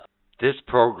This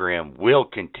program will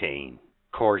contain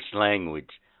coarse language,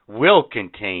 will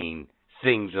contain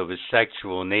things of a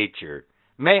sexual nature,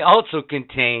 may also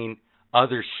contain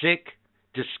other sick,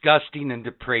 disgusting, and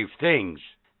depraved things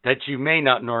that you may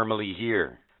not normally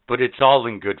hear. But it's all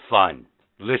in good fun.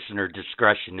 Listener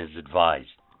discretion is advised.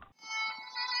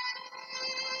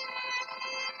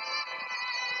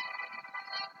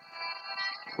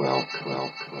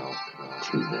 Welcome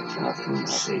to the Nothing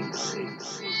Sacred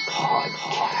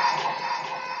Podcast.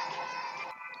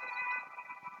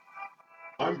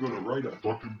 I'm gonna write a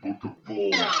fucking book of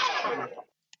balls.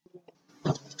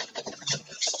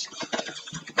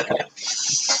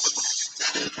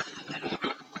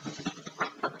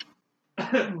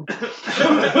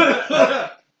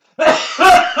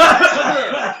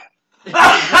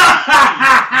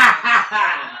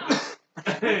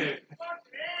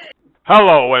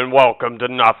 Hello and welcome to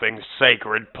Nothing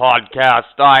Sacred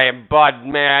Podcast. I am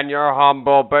Budman, your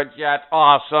humble but yet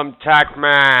awesome tech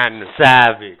man.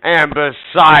 Savage. And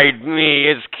beside me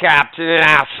is Captain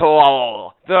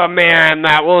Asshole, the man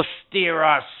that will steer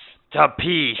us to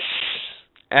peace.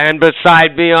 And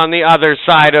beside me on the other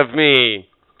side of me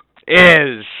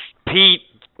is Pete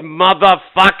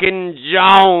motherfucking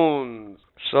Jones.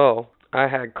 So, I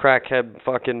had crackhead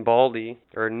fucking Baldy,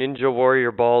 or Ninja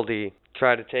Warrior Baldy,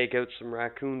 try to take out some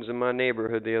raccoons in my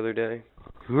neighborhood the other day.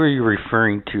 Who are you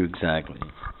referring to exactly?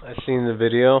 I seen the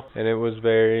video, and it was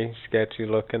very sketchy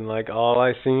looking. Like, all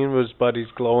I seen was Buddy's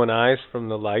glowing eyes from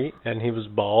the light, and he was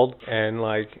bald, and,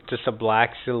 like, just a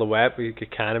black silhouette, but you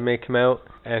could kind of make him out,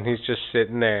 and he's just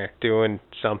sitting there doing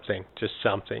something, just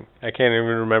something. I can't even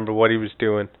remember what he was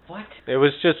doing. What? It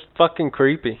was just fucking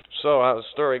creepy. So, how the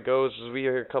story goes is we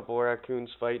hear a couple of raccoons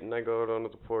fighting. I go out onto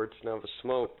the porch and have a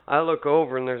smoke. I look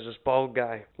over, and there's this bald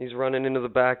guy. He's running into the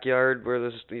backyard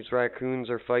where these raccoons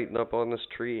are fighting up on this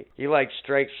tree. He, like,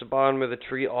 strikes the bottom of the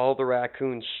tree. All the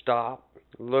raccoons stop,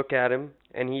 look at him,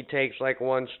 and he takes like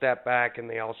one step back, and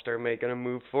they all start making a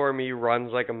move for him. He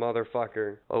runs like a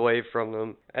motherfucker away from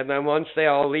them. And then once they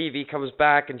all leave, he comes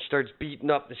back and starts beating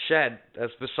up the shed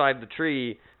that's beside the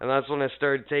tree. And that's when I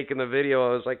started taking the video.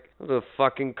 I was like, "What a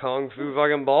fucking kung fu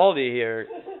fucking Baldy here."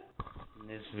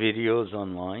 This video is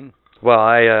online? Well,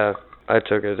 I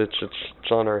took it.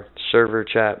 It's on our server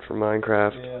chat for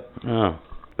Minecraft. Yeah. Oh.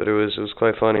 But it was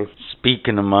quite funny.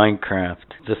 Speaking of Minecraft,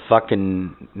 the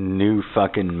fucking new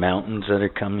fucking mountains that are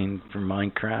coming for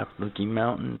Minecraft, looking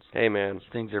mountains. Hey man, These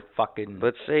things are fucking...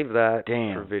 let's save that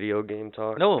Damn. for video game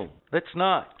talk. No, let's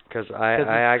not. Because I it's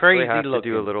actually have crazy to do a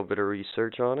looking. little bit of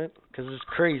research on it. Because it's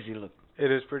crazy looking. It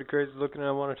is pretty crazy looking, and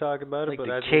I want to talk about it, Like but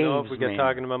the as you know, if we caves, get man.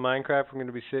 talking about Minecraft, we're going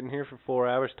to be sitting here for 4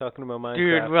 hours talking about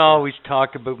Minecraft. Dude, we always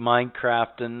talk about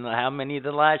Minecraft and how many of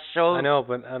the last shows. I know,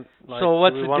 but like, So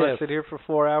what's do we the want to diff? sit here for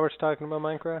 4 hours talking about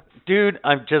Minecraft? Dude,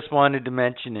 I just wanted to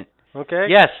mention it. Okay.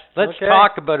 Yes, let's Okay.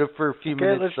 talk about it for a few Okay,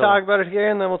 minutes. let's though. talk about it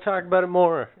here, and then we'll talk about it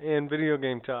more in video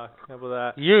game talk. How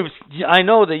about that? I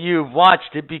know that you've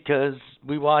watched it because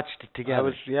we watched it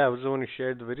together. I was the one who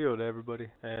shared the video to everybody,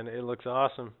 and it looks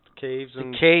awesome. Caves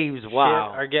and the caves,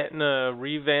 wow. shit are getting a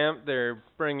revamp. They're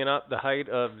bringing up the height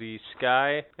of the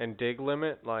sky and dig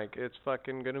limit. Like, it's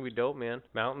fucking gonna be dope, man.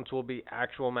 Mountains will be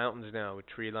actual mountains now with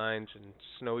tree lines and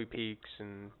snowy peaks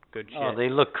and good shit. Oh, they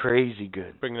look crazy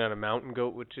good. Bringing out a mountain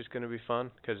goat, which is going to be fun,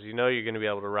 because you know you're going to be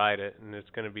able to ride it, and it's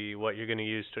going to be what you're going to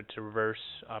use to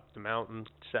traverse up the mountain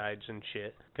sides and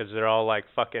shit, because they're all like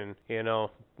fucking, you know,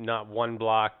 not one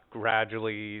block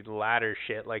gradually ladder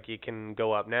shit like you can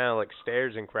go up now, like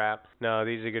stairs and crap. No,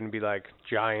 these are going to be like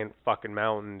giant fucking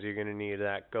mountains. You're going to need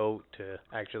that goat to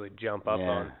actually jump up yeah,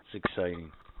 on. it's exciting.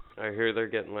 I hear they're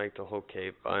getting like the whole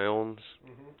cave biomes,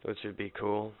 which would be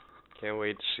cool. Can't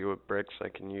wait to see what bricks I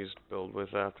can use to build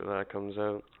with after that comes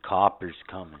out. Copper's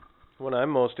coming. What I'm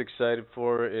most excited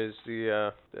for is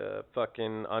the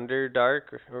fucking Underdark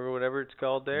or whatever it's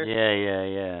called there.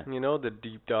 Yeah. You know, the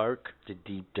Deep Dark. The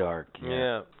deep dark.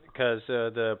 Yeah, because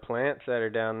the plants that are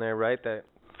down there, right, that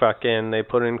fucking they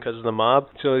put in because of the mob.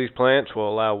 So these plants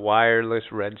will allow wireless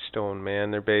redstone,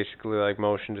 man. They're basically like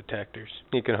motion detectors.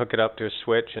 You can hook it up to a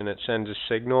switch and it sends a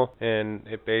signal, and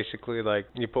it basically, like,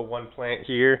 you put one plant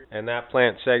here and that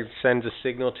plant sends a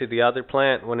signal to the other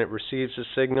plant. When it receives the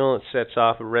signal, it sets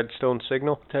off a redstone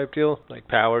signal type deal, like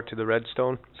power to the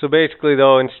redstone. So basically,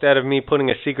 though, instead of me putting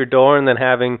a secret door and then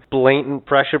having blatant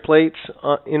pressure plates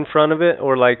in front of it,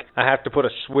 or like I have to put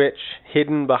a switch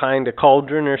hidden behind a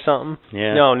cauldron or something.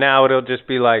 Yeah. No, now it'll just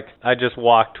be like I just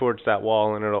walk towards that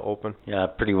wall and it'll open. Yeah,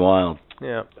 pretty wild.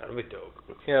 Yeah, that'll be dope.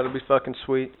 Yeah, it'll be fucking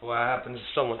sweet. What happens if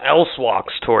someone else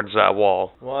walks towards that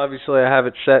wall? Well, obviously I have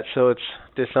it set so it's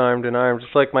disarmed and armed.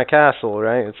 It's like my castle,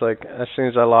 right? It's like as soon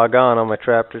as I log on, all my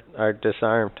traps are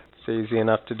disarmed. It's easy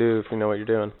enough to do if you know what you're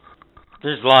doing.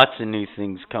 There's lots of new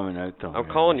things coming out though. I'm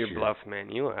calling your bluff, man.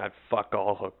 You don't have fuck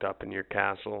all hooked up in your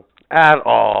castle. At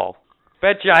all.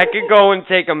 Betcha I could go and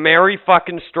take a merry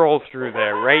fucking stroll through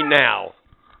there right now.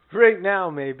 Right now,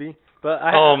 maybe. But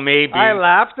maybe. I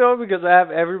laugh though because I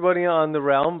have everybody on the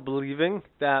realm believing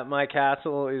that my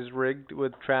castle is rigged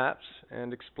with traps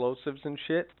and explosives and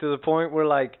shit to the point where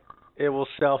like it will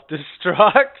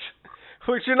self-destruct.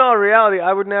 Which in all reality,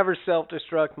 I would never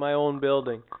self-destruct my own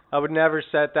building. I would never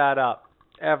set that up.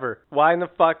 Ever. Why in the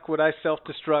fuck would I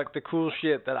self-destruct the cool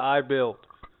shit that I built?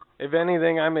 If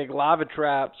anything, I make lava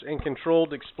traps and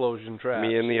controlled explosion traps.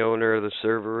 Me and the owner of the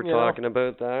server were talking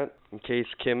about that. In case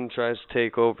Kim tries to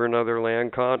take over another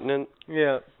land continent,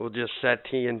 we'll just set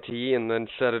TNT and then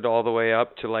set it all the way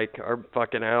up to like our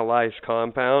fucking allies'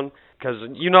 compound. Because,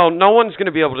 you know, no one's going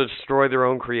to be able to destroy their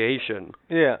own creation.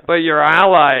 Yeah. But your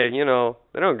ally, you know,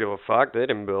 they don't give a fuck. They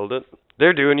didn't build it.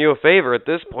 They're doing you a favor at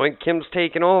this point. Kim's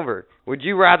taking over. Would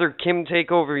you rather Kim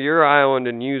take over your island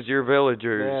and use your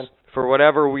villagers for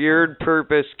whatever weird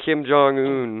purpose Kim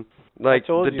Jong-un, like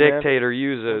the dictator,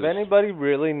 uses? If anybody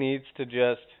really needs to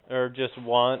just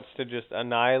wants to just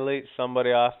annihilate somebody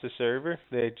off the server,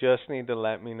 they just need to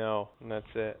let me know, and that's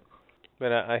it.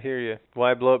 But I hear you.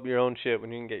 Why blow up your own shit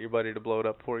when you can get your buddy to blow it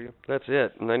up for you? That's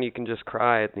it. And then you can just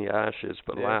cry at the ashes,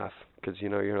 but laugh. Because, you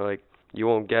know, you're like, you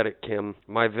won't get it, Kim.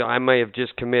 I may have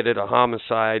just committed a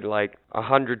homicide like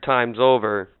 100 times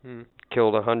over,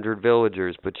 killed 100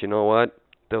 villagers, but you know what?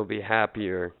 They'll be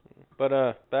happier. But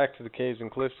back to the caves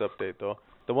and cliffs update, though.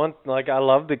 The one, like, I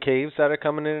love the caves that are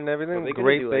coming in and everything. Are they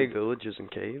great gonna do, like, villages and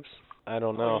caves? I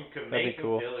don't know. That'd be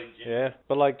cool. Yeah,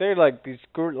 but like they're like these,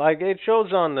 like it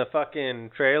shows on the fucking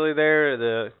trailer there,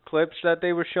 the clips that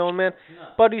they were showing, man.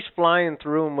 Buddy's flying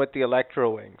through them with the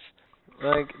electro wings.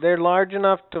 Like they're large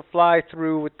enough to fly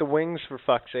through with the wings, for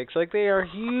fuck's sakes. Like they are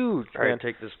huge. All right,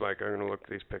 take this mic. I'm gonna look at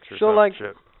these pictures. So up. like,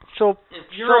 Shit. so if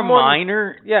you're a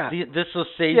miner, this will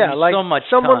save you like so much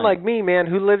someone time. like me, man,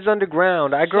 who lives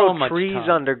underground. I grow So trees time.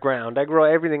 underground. I grow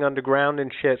everything underground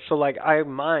and shit. So like I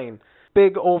mine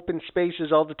big open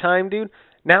spaces all the time, dude.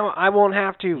 Now I won't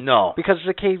have to. No. Because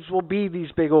the caves will be these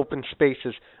big open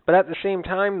spaces. But at the same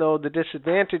time, though, the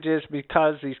disadvantage is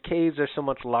because these caves are so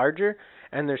much larger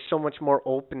and there's so much more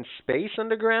open space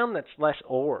underground, that's less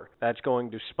ore that's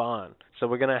going to spawn. So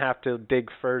we're going to have to dig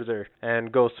further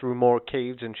and go through more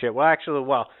caves and shit. Well, actually,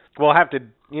 we'll have to,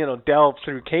 you know, delve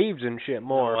through caves and shit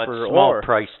more for small ore.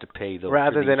 Price to pay, though,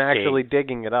 rather for than these actually caves.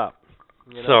 digging it up.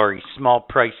 You know? Sorry, small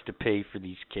price to pay for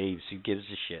these caves. Who gives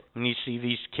a shit? When you see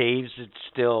these caves, it's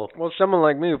still... Well, someone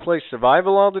like me who plays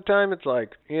survival all the time, it's like,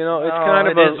 you know, it's kind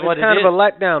of a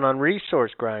letdown on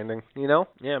resource grinding, you know?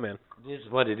 Yeah, man. It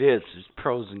is what it is. There's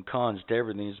pros and cons to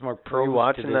everything. There's more pros Are you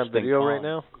watching to this that video than right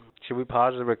cons. now? Should we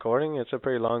pause the recording? It's a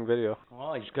pretty long video. Well,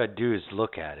 all he's got to do is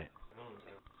look at it.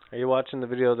 Are you watching the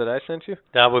video that I sent you?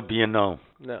 That would be a no.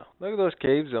 No. Look at those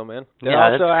caves, though, man. They're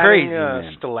Yeah, also that's crazy, adding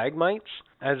man. stalagmites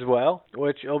as well,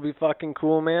 which will be fucking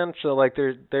cool, man. So, like,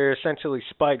 they're essentially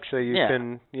spikes that you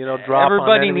can, you know, drop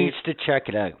Everybody on enemies. needs to check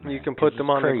it out, man, You can put them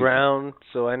on crazy. the ground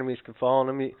so enemies can fall on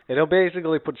them. It'll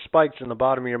basically put spikes in the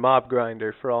bottom of your mob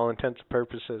grinder for all intents and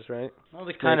purposes, right? Well,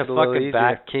 the kind Make of it a little fucking easier.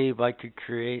 bat cave I could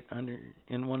create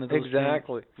in one of those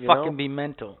Exactly. things. Fucking be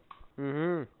mental.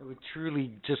 Mm-hmm. It would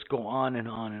truly just go on and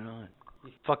on and on.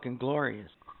 It's fucking glorious.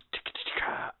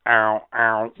 Ow,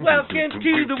 ow. Welcome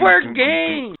to the work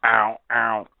game. Ow,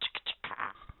 ow.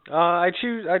 I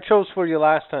chose for you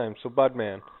last time, so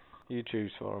Budman, you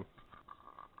choose for him.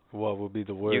 What would be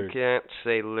the word? You can't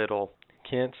say little.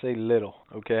 Can't say little,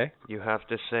 okay? You have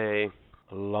to say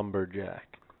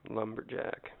lumberjack.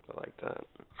 Lumberjack. I like that.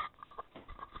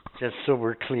 Just so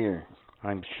we're clear,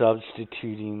 I'm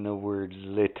substituting the word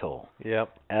little. Yep.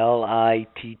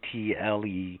 Little.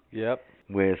 Yep.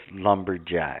 With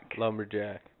lumberjack.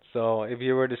 Lumberjack. So if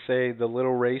you were to say the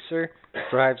little racer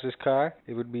drives his car,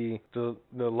 it would be the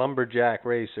lumberjack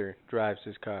racer drives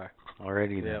his car.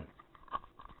 Already then. Yep.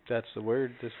 That's the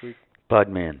word this week.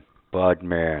 Budman. What's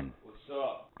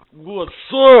up? What's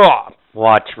up?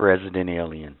 Watch Resident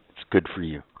Alien. It's good for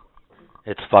you.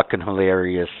 It's fucking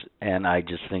hilarious, and I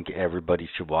just think everybody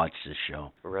should watch this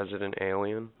show. Resident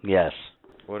Alien? Yes.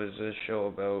 What is this show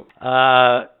about?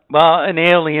 Well, an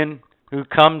alien who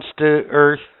comes to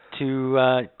Earth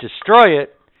to destroy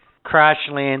it, crash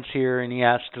lands here, and he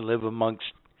has to live amongst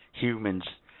humans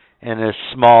in a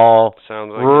small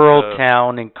rural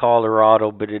town in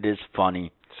Colorado, but it is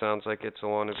funny. Sounds like it's a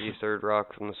wannabe Third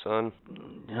Rock from the Sun.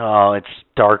 Oh, it's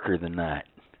darker than that,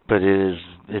 but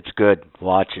it's good.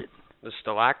 Watch it. The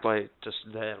stalactite,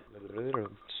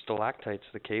 stalactites.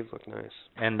 The cave look nice.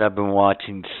 And I've been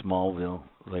watching Smallville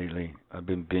lately. I've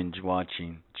been binge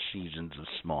watching seasons of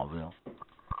Smallville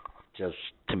just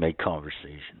to make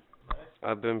conversation.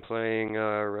 I've been playing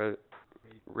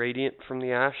Radiant from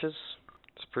the Ashes.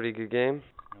 It's a pretty good game.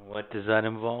 What does that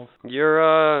involve?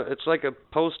 It's like a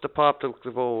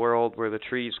post-apocalyptic world where the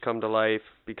trees come to life,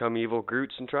 become evil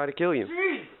Groots, and try to kill you.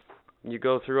 You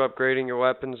go through upgrading your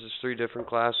weapons. There's 3 different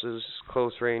classes: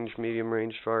 close range, medium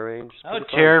range, far range. How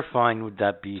terrifying would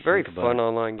that be? It's a very fun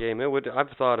online game. I've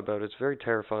thought about it. It's very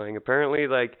terrifying. Apparently,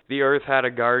 like, the Earth had a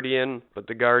guardian, but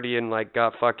the guardian, like,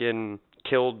 got fucking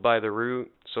killed by the Root,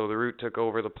 so the Root took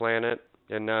over the planet.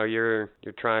 And now you're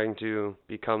trying to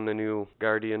become the new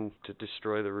guardian to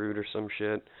destroy the Root or some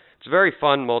shit. It's a very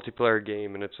fun multiplayer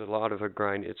game, and it's a lot of a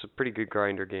grind. It's a pretty good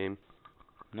grinder game.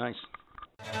 Nice.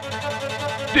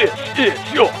 This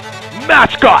is your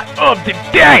mascot of the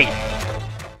day.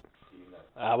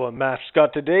 Our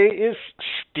mascot today is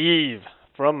Steve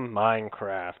from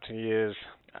Minecraft. He is,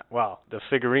 well, the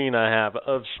figurine I have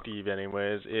of Steve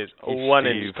anyways is 1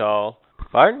 inch tall.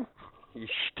 Pardon? He's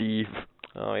Steve.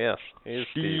 Oh, yes. He is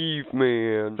Steve. Steve,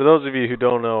 man. For those of you who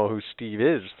don't know who Steve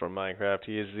is from Minecraft,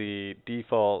 he is the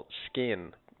default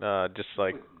skin, just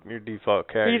like your default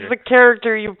character. He's the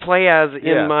character you play as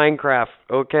in Minecraft,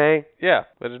 okay? Yeah,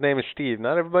 but his name is Steve.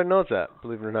 Not everybody knows that,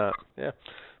 believe it or not. Yeah.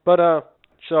 But,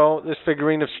 so this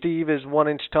figurine of Steve is 1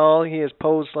 inch tall. He is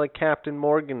posed like Captain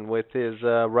Morgan with his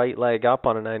right leg up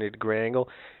on a 90-degree angle.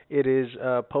 It is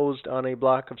posed on a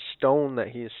block of stone that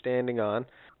he is standing on.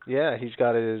 Yeah, he's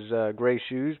got his gray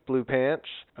shoes, blue pants,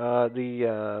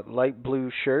 the light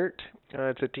blue shirt.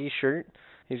 It's a t-shirt.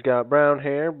 He's got brown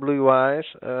hair, blue eyes,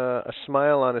 a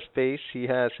smile on his face. He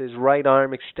has his right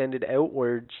arm extended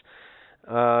outwards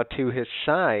to his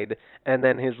side, and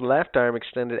then his left arm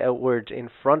extended outwards in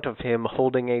front of him,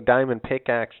 holding a diamond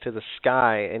pickaxe to the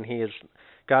sky, and he has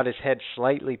got his head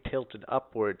slightly tilted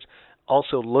upwards,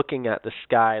 also looking at the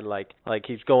sky like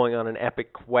he's going on an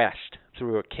epic quest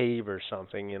through a cave or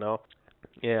something, you know?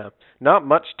 Yeah. Not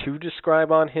much to describe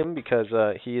on him because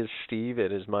he is Steve.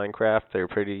 It is Minecraft. They're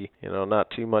pretty, not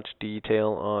too much detail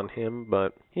on him,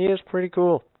 but he is pretty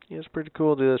cool. He is pretty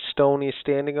cool. The stone he's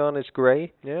standing on is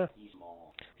gray. Yeah.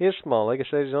 He is small. Like I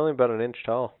said, he's only about 1 inch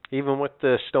tall. Even with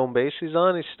the stone base he's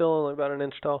on, he's still only about 1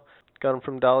 inch tall. Got him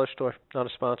from Dollar Store. Not a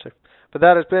sponsor. But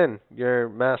that has been your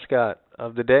mascot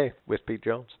of the day with Pete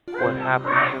Jones. What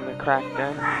happens in the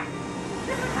crackdown?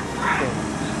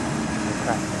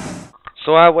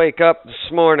 So I wake up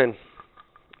this morning,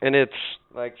 and it's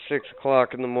like 6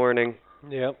 o'clock in the morning.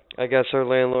 Yep. I guess our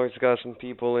landlord's got some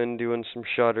people in doing some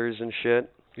shutters and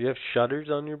shit. You have shutters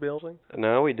on your building?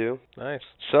 Now we do. Nice.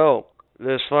 So,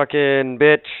 this fucking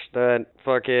bitch that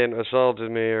fucking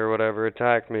assaulted me or whatever,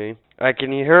 attacked me, I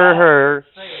can hear her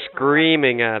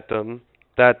screaming at them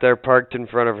that they're parked in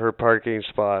front of her parking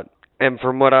spot. And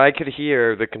from what I could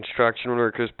hear, the construction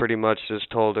workers pretty much just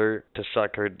told her to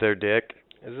suck their dick.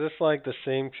 Is this like the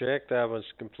same chick that was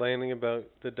complaining about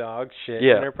the dog shit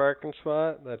in her parking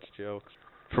spot? That's jokes.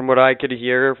 From what I could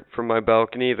hear from my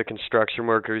balcony, the construction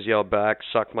workers yelled back,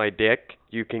 "Suck my dick,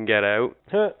 you can get out."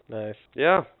 Nice.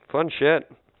 Yeah, fun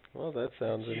shit. Well, that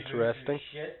sounds interesting.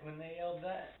 Shit when they yelled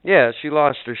that? Yeah, she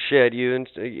lost her shit.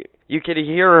 You could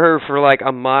hear her for like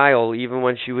a mile, even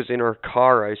when she was in her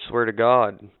car, I swear to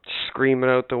God. Screaming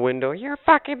out the window, "You're a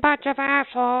fucking bunch of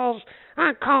assholes!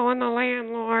 I'm calling the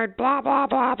landlord, blah, blah,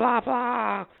 blah, blah,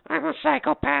 blah. I'm a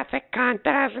psychopathic cunt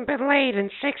that hasn't been laid in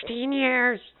 16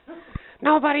 years.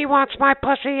 Nobody wants my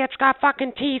pussy, it's got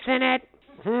fucking teeth in it."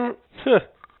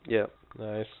 Yeah.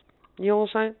 Nice. You know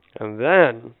what I'm saying? And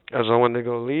then, as I went to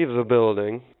go leave the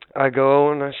building, I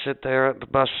go and I sit there at the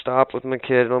bus stop with my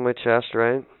kid on my chest,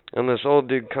 right? And this old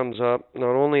dude comes up.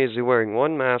 Not only is he wearing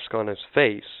one mask on his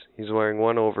face, he's wearing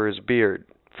one over his beard.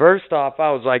 First off,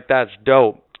 I was like, that's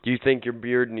dope. You think your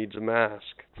beard needs a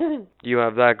mask? You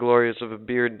have that glorious of a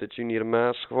beard that you need a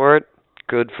mask for it?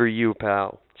 Good for you,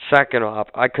 pal. Second off,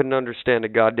 I couldn't understand a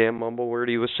goddamn mumble word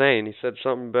he was saying. He said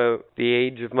something about the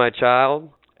age of my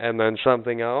child, and then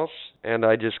something else, and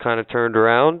I just kind of turned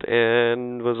around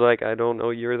and was like, I don't know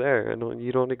you're there.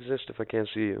 You don't exist if I can't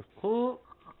see you.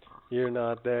 You're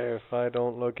not there if I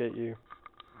don't look at you.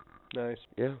 Nice.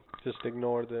 Yeah. Just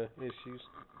ignore the issues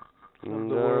of And,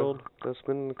 the world. That's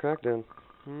been the crackdown.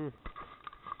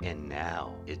 And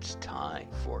now it's time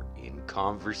for In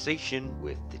Conversation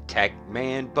with the Tech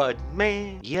Man Bud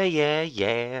Man.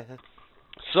 Yeah.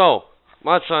 So,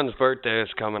 my son's birthday is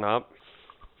coming up.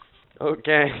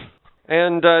 Okay.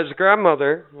 And his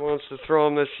grandmother wants to throw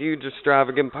him this huge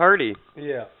extravagant party.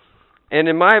 Yeah. And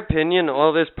in my opinion,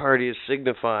 all this party is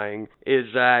signifying is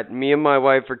that me and my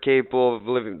wife are capable of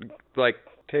living, like,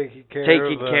 taking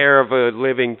care of a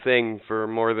living thing for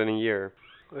more than a year.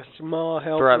 A small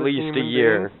help for at least a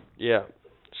year. Yeah.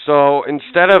 So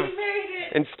instead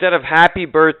of happy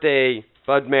birthday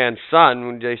Budman's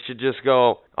son, they should just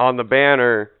go on the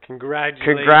banner.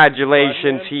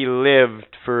 Congratulations, he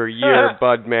lived for a year,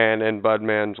 Budman and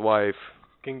Budman's wife.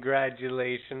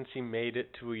 Congratulations, he made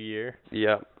it to a year.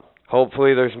 Yeah.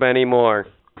 Hopefully there's many more.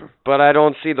 But I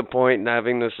don't see the point in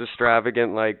having this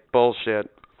extravagant, like, bullshit.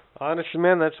 Honestly,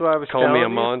 man, that's why I was telling you. Call me a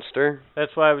monster?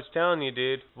 That's why I was telling you,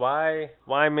 dude. Why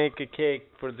make a cake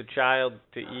for the child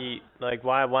to eat? Like,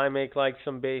 why make, like,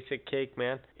 some basic cake,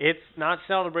 man? It's not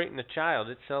celebrating the child.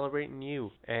 It's celebrating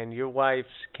you and your wife's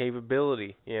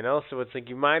capability, you know? So it's like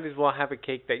you might as well have a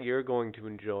cake that you're going to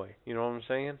enjoy. You know what I'm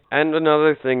saying? And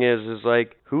another thing is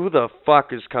like, who the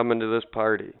fuck is coming to this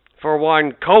party? For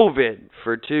one, COVID.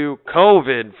 For two,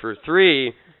 COVID. For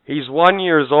three, he's 1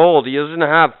 year old. He doesn't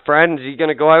have friends. He's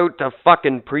gonna go out to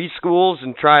fucking preschools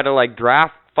and try to, like,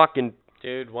 draft fucking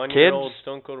Dude, kids? 1-year-olds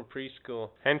don't go to preschool.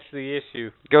 Hence the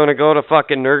issue. Gonna go to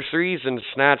fucking nurseries and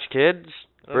snatch kids?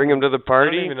 Bring them to the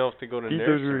party? I don't even know if they go to He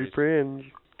nurseries. doesn't have any friends.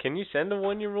 Can you send a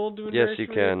 1-year-old to a Yes, nursery you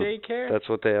can. or daycare? That's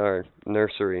what they are.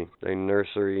 Nursery. They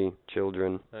nursery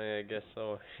children. I guess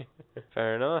so.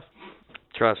 Fair enough.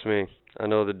 Trust me. I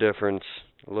know the difference.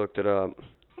 I looked it up.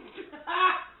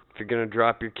 If you're gonna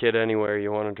drop your kid anywhere,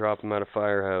 you want to drop him at a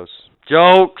firehouse.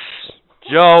 Jokes!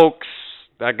 Jokes!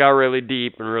 That got really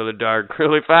deep and really dark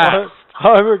really fast.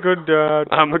 I'm a good dad.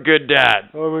 I'm a good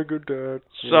dad. I'm a good dad.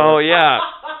 So, yeah.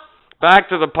 Back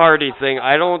to the party thing.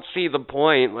 I don't see the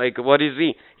point. Like, what is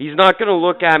he? He's not gonna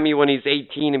look at me when he's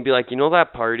 18 and be like, you know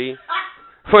that party?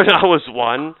 When I was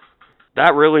 1?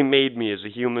 That really made me as a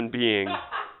human being.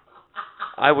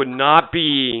 I would not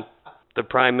be the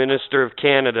Prime Minister of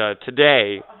Canada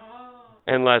today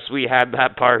unless we had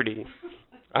that party.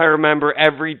 I remember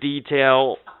every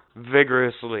detail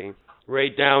vigorously,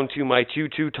 right down to my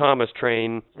Choo-Choo Thomas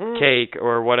train cake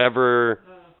or whatever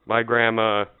my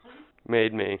grandma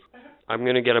made me. I'm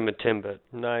going to get him a Timbit.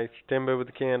 Nice. Timbit with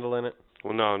a candle in it.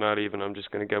 Well, no, not even. I'm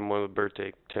just going to get him one of the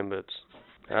birthday Timbits.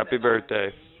 Happy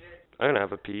birthday. I'm going to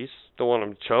have a piece. Don't want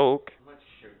him to choke.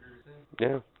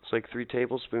 Yeah, it's like 3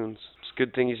 tablespoons. It's a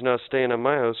good thing he's not staying at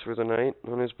my house for the night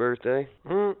on his birthday.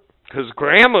 Because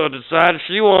Grandma decided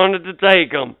she wanted to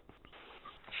take him.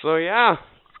 So, yeah.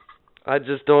 I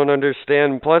just don't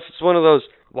understand. Plus, it's one of those,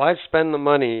 why spend the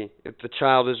money if the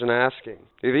child isn't asking?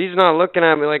 If he's not looking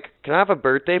at me like, can I have a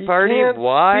birthday party? Can't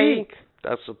Why? speak.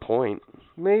 That's the point.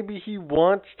 Maybe he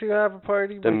wants to have a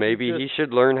party, but Then maybe he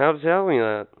should learn how to tell me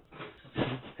that.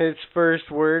 his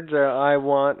first words are, I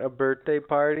want a birthday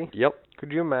party. Yep.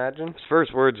 Could you imagine? His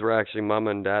first words were actually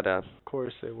Mama and Dada. Of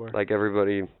course they were. Like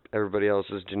everybody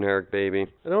else's generic baby.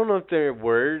 I don't know if they're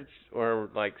words or,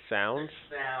 like, sounds.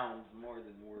 Sounds more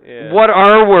than words. Yeah. What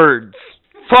are words?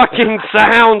 Fucking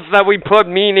sounds that we put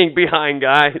meaning behind,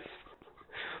 guys.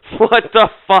 What the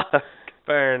fuck?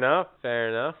 Fair enough. Fair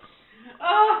enough.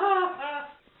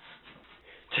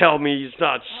 Tell me he's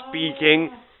not speaking.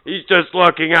 He's just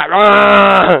looking at.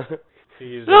 Ah!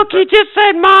 Look, he just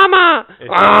said mama.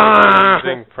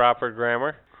 Using proper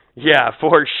grammar. Yeah,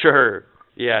 for sure.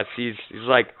 Yes, he's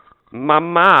like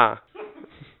mama.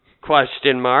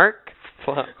 Question mark.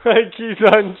 Fuck. Like he's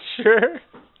unsure.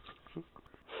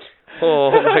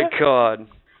 Oh my god.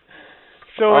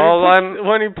 So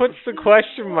when he puts the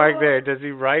question mark there, does he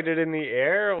write it in the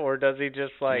air or does he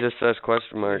just like? He just says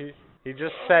question mark. He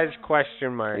just says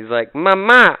question mark. He's like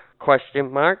mama.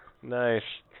 Question mark. Nice.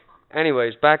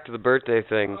 Anyways, back to the birthday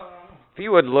thing. If he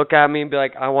would look at me and be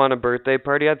like, I want a birthday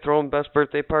party, I'd throw him the best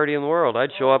birthday party in the world. I'd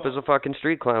show up as a fucking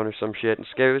street clown or some shit and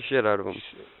scare the shit out of him.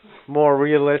 More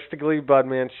realistically,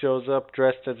 Budman shows up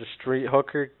dressed as a street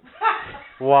hooker,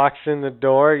 walks in the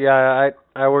door. Yeah,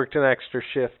 I worked an extra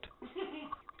shift.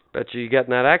 Bet you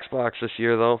getting that Xbox this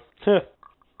year, though.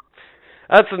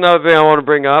 That's another thing I want to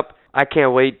bring up. I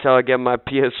can't wait till I get my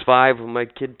PS5 when my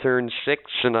kid turns 6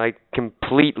 and I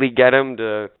completely get him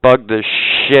to bug the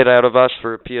shit out of us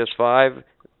for a PS5,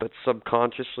 but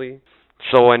subconsciously.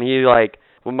 So when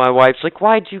my wife's like,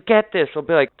 why'd you get this? I'll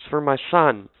be like, it's for my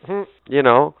son. You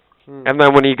know? And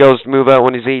then when he goes to move out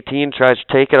when he's 18, tries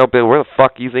to take it, I'll be like, where the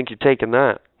fuck do you think you're taking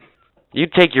that? You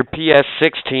take your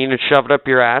PS16 and shove it up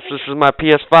your ass. This is my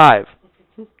PS5.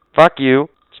 Fuck you.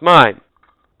 It's mine.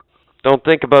 Don't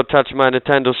think about touching my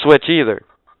Nintendo Switch either.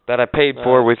 That I paid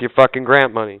for with your fucking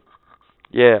grant money.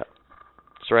 Yeah.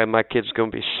 That's right, my kid's gonna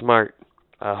be smart.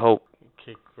 I hope.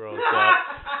 Kick grows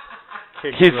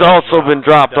up. He's also been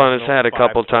dropped on his head a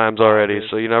couple times already,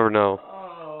 so you never know.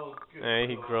 Oh, Hey,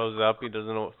 he grows up, he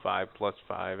doesn't know what 5 plus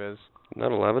 5 is.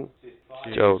 Not 11?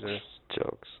 Jesus.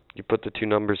 Jokes. You put the two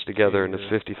numbers together and it's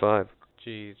Jesus. 55.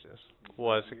 Jesus.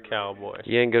 Was a cowboy.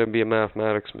 He ain't gonna be a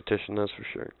mathematics matician, that's for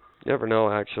sure. You never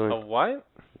know, actually. A what?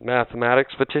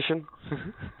 Mathematics petition?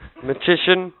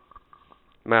 Matician?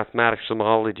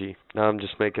 Mathematicsomology. Now I'm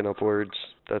just making up words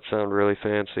that sound really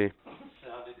fancy.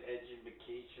 Sounded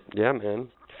education. Yeah, man.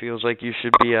 Feels like you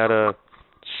should be at a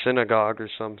synagogue or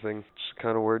something. It's the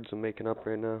kind of words I'm making up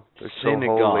right now. They're so holy.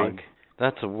 Synagogue.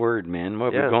 That's a word, man.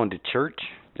 What, Yeah. we're going to church?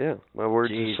 Yeah, my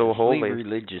words Jesus, are so holy. leave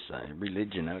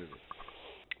religion out of it.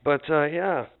 But,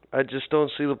 yeah, I just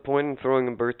don't see the point in throwing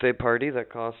a birthday party that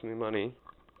costs me money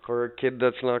for a kid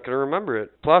that's not going to remember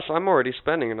it. Plus, I'm already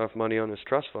spending enough money on his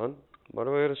trust fund. Why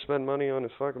do I got to spend money on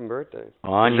his fucking birthday?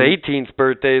 On His 18th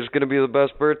birthday is going to be the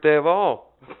best birthday of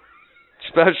all.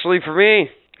 Especially for me.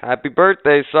 Happy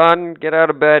birthday, son. Get out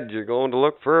of bed. You're going to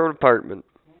look for an apartment.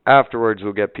 Afterwards,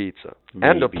 we'll get pizza.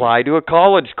 And Maybe. apply to a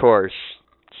college course.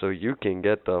 So you can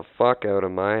get the fuck out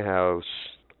of my house.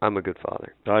 I'm a good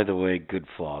father. By the way, good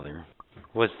father.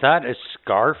 Was that a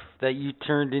scarf that you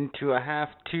turned into a half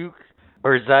toque?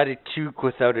 Or is that a toque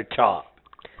without a top?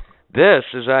 This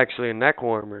is actually a neck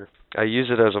warmer. I use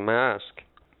it as a mask.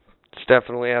 It's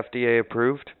definitely FDA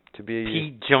approved to be...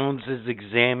 Pete Jones is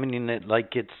examining it like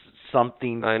it's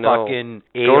something I know. fucking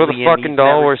Go alien to the fucking he's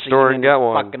dollar never seen store in and his get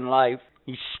one. fucking life.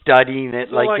 He's studying it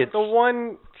So like like it's... the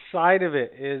one side of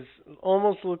it is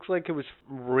almost looks like it was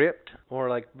ripped or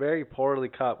like very poorly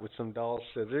cut with some dull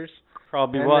scissors.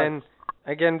 Probably And was.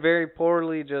 then again very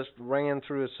poorly just ran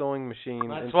through a sewing machine.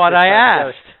 That's and what stitched I back together.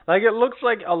 asked. Like it looks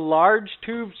like a large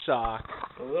tube sock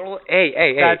A little... Hey,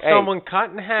 that someone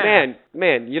cut in half.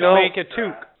 Man, you to know... make a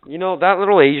toque. You know, that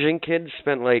little Asian kid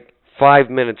spent like 5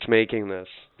 minutes making this.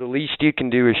 The least you can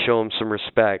do is show him some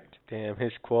respect. Damn,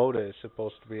 his quota is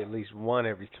supposed to be at least one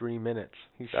every 3 minutes.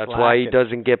 He's That's why he slacking.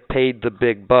 doesn't get paid the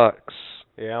big bucks.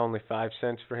 Yeah, only 5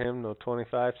 cents for him, no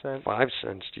 25 cents. 5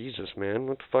 cents, Jesus, man.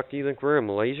 What the fuck do you think we're in,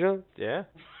 Malaysia? Yeah.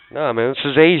 Nah, man,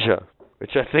 this is Asia,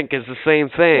 which I think is the same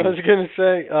thing. I was gonna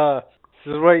say,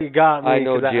 this is where you got me. I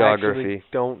know 'cause geography. I actually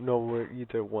don't know where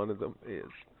either one of them is.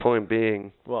 Point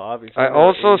being, Well, obviously. I know where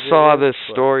also Asia saw is, this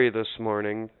but- story this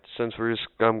morning. Since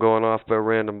I'm going off by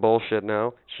random bullshit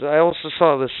now. So I also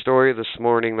saw this story this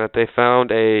morning that they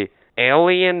found a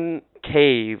alien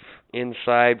cave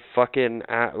inside fucking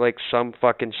like some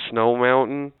fucking snow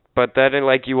mountain. But then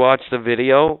like you watch the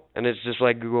video and it's just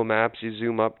like Google Maps. You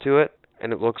zoom up to it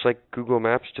and it looks like Google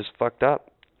Maps just fucked up.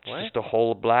 It's What? just a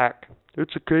hole of black.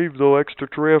 It's a cave though.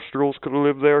 Extraterrestrials could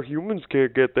live there. Humans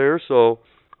can't get there, so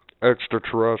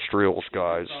extraterrestrials,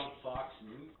 guys.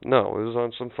 No, it was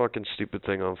on some fucking stupid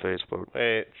thing on Facebook.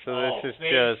 Wait, so this is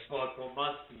just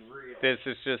this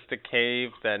is just a cave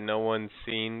that no one's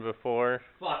seen before.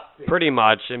 Pretty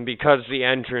much, and because the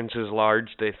entrance is large,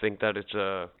 they think that it's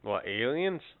a What,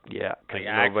 aliens? yeah, because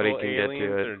Like nobody actual can get aliens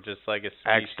to it. or just like a species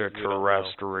we don't know?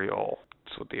 Extraterrestrial.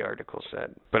 That's what the article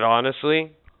said. But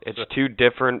honestly, it's So- two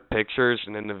different pictures,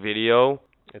 and in the video,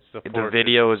 It's the the Fortress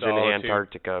video of is in Solitude.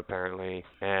 Antarctica apparently,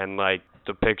 and like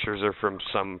the pictures are from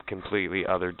some completely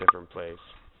other different place.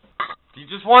 Do you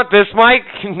just want this mic?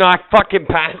 Not fucking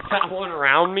pass that one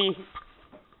around me.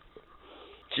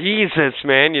 Jesus,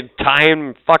 man, you're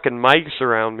tying fucking mics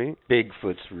around me.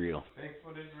 Bigfoot's real.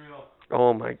 Bigfoot is real.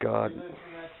 Oh my God. He lives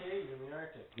in that cave in the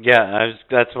Arctic. Yeah,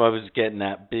 that's what I was getting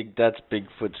at. That's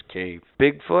Bigfoot's cave.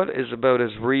 Bigfoot is about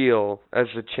as real as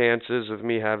the chances of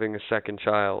me having a second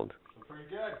child. Pretty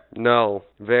good. No,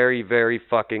 very, very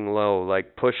fucking low.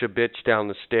 Like push a bitch down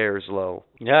the stairs low.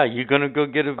 Yeah, you gonna go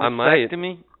get a I might.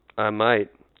 vasectomy? I might.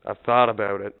 I've thought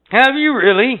about it. Have you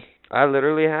really? I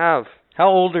literally have. How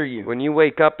old are you? When you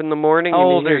wake up in the morning How and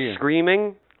old you are hear you?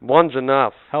 screaming, one's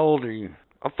enough. How old are you?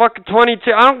 I'm fucking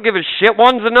 22. I don't give a shit.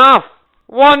 One's enough.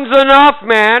 One's enough,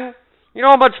 man. You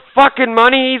know how much fucking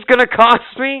money he's gonna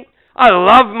cost me? I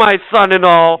love my son and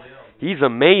all. He's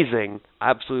amazing. I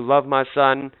absolutely love my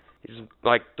son. He's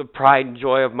like the pride and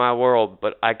joy of my world,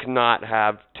 but I cannot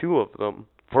have two of them.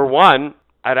 For one,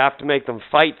 I'd have to make them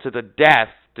fight to the death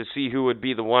to see who would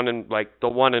be the one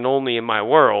and only in my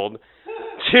world.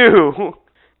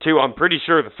 Two, I'm pretty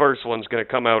sure the first one's gonna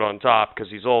come out on top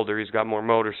because he's older. He's got more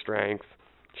motor strength,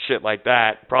 shit like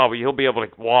that. Probably he'll be able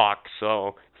to walk.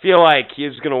 So feel like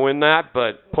he's gonna win that.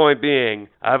 But point being,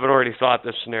 I haven't already thought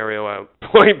this scenario out.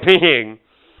 Point being,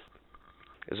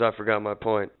 is I forgot my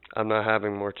point. I'm not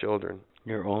having more children.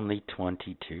 You're only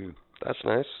 22. That's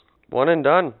nice. One and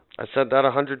done. I said that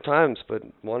 100 times, but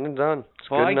one and done. It's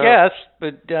Well, good I enough. guess,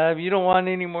 but if you don't want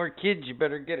any more kids, you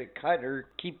better get it cut or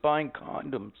keep buying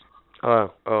condoms.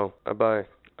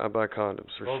 I I buy condoms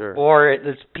for sure. Or,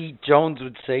 as Pete Jones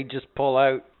would say, just pull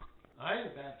out. I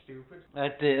ain't that stupid.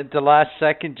 At the last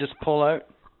second, just pull out.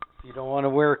 You don't want to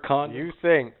wear a condom. You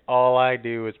think all I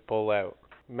do is pull out.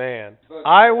 Man,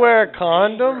 I wear a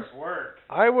condom.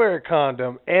 I wear a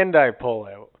condom and I pull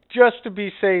out. Just to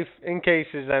be safe in case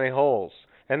there's any holes.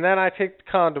 And then I take the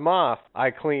condom off,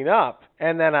 I clean up,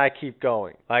 and then I keep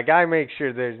going. Like, I make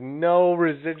sure there's no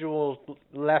residual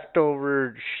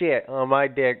leftover shit on my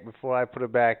dick before I put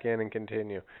it back in and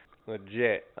continue.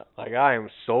 Legit. Like, I am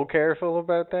so careful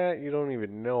about that, you don't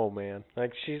even know, man.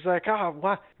 Like, she's like,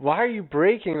 oh, why are you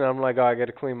breaking? And I'm like, oh, I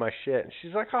gotta clean my shit. And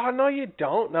she's like, oh, no, you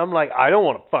don't. And I'm like, I don't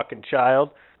want a fucking child.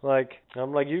 Like,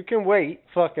 I'm like, you can wait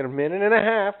fucking a minute and a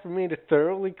half for me to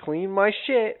thoroughly clean my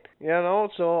shit, you know,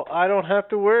 so I don't have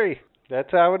to worry.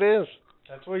 That's how it is.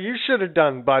 That's what you should have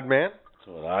done, bud, man. That's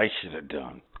what I should have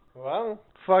done. Well,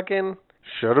 fucking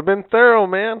should have been thorough,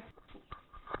 man.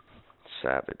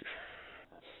 Savage.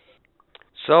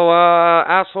 So,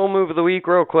 asshole move of the week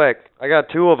real quick. I got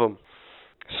 2 of them.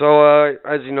 So,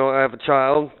 as you know, I have a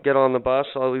child. Get on the bus.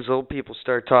 All these old people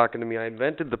start talking to me. I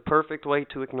invented the perfect way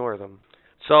to ignore them.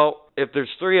 So, if there's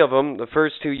 3 of them, the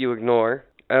first 2 you ignore.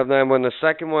 And then when the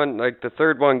second one, like the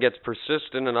third one gets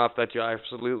persistent enough that you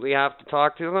absolutely have to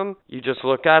talk to them, you just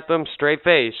look at them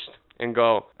straight-faced and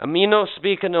go, "Me no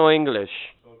speak no English."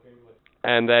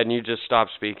 And then you just stop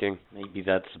speaking. Maybe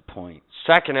that's the point.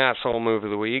 Second asshole move of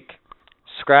the week.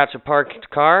 Scratch a parked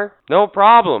car? No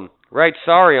problem. Write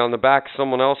sorry on the back of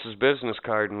someone else's business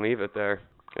card and leave it there.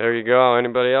 There you go.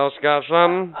 Anybody else got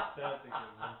something?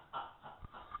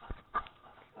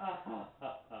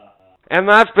 And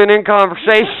that's been In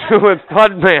Conversation with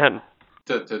Pudman.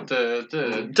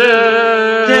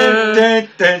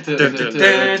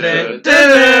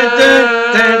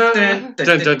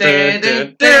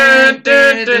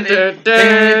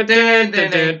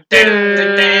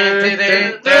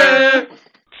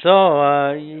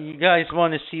 So, you guys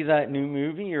want to see that new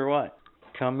movie or what?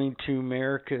 Coming to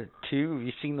America 2. Have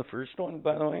you seen the first one,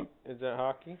 by the way? Is that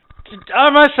hockey?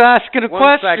 I'm just asking a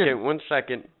question. One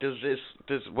second.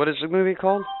 What is the movie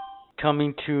called?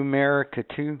 Coming to America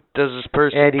 2. Does this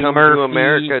person Eddie come Murphy, to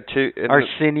America to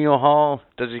Arsenio Hall.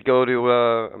 Does he go to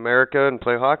America and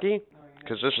play hockey?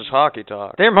 Because this is hockey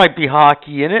talk. There might be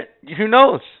hockey in it. Who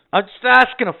knows? I'm just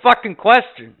asking a fucking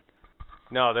question.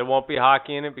 No, there won't be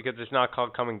hockey in it because it's not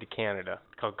called Coming to Canada.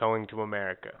 It's called Going to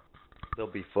America. There'll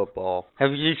be football.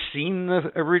 Have you seen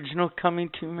the original Coming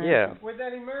to America? Yeah. With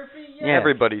Eddie Murphy? Yeah.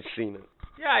 Everybody's seen it.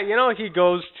 Yeah, you know, he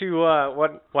goes to,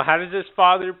 how does his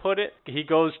father put it? He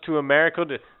goes to America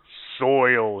to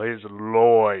soil his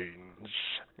loins.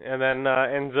 And then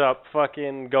ends up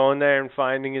fucking going there and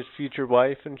finding his future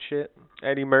wife and shit.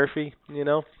 Eddie Murphy, you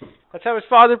know? That's how his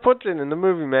father puts it in the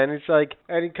movie, man. It's like,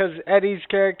 because Eddie's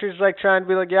character's like trying to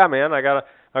be like, yeah, man,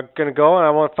 I'm gonna go and I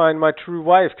want to find my true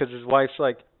wife, because his wife's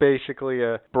like basically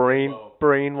a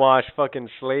brainwashed fucking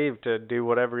slave to do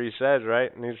whatever he says,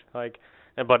 right? And he's like,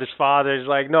 but his father's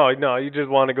like, no, you just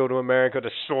want to go to America to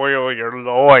soil your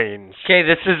loins. Okay,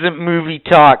 this isn't movie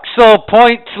talk. So,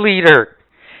 points leader,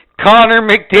 Connor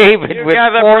McDavid with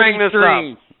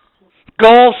 43.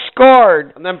 Goal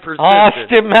scored, and then persisted.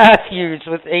 Austin Matthews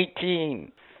with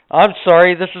 18. I'm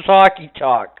sorry, this is hockey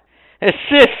talk.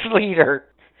 Assist leader,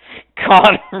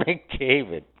 Connor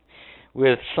McDavid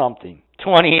with something.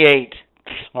 28.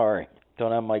 Sorry,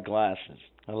 don't have my glasses.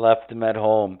 I left them at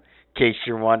home. In case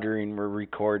you're wondering, we're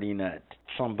recording at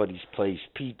somebody's place.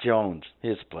 Pete Jones,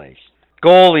 his place.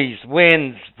 Goalies,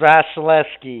 wins,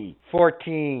 Vasilevsky,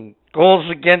 14. Goals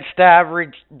against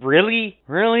average, really?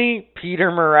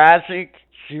 Peter Mrazek,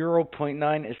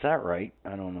 0.9. Is that right?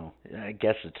 I don't know. I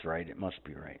guess it's right. It must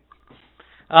be right.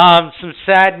 Some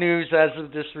sad news as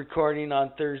of this recording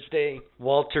on Thursday.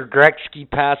 Walter Gretzky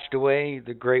passed away,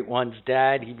 the great one's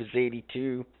dad. He was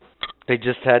 82. They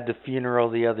just had the funeral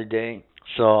the other day.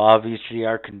 So obviously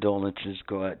our condolences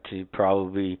go out to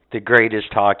probably the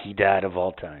greatest hockey dad of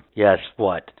all time. Yes,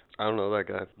 what? I don't know that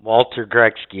guy. Walter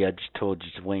Gretzky, I just told you,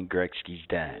 it's Wayne Gretzky's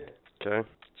dad. Okay,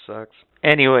 sucks.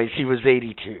 Anyways, he was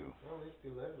 82.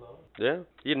 Yeah?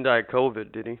 He didn't die of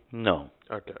COVID, did he? No.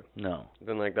 Okay. No.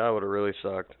 Then, like, that would have really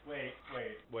sucked.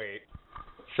 Wait.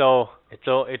 So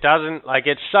it doesn't, like,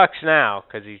 it sucks now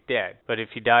because he's dead. But if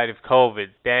he died of COVID,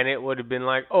 then it would have been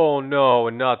like, oh no,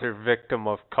 another victim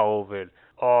of COVID.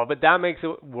 Oh, but that makes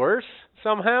it worse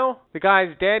somehow. The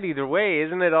guy's dead either way,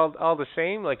 isn't it all the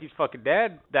same? Like, he's fucking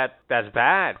dead. That's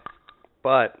bad.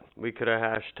 But we could have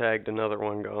hashtagged another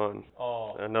one gone.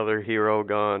 Oh. Another hero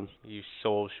gone. You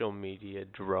social media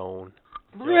drone.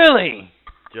 Really?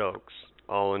 Jokes.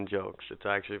 All in jokes. It's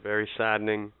actually very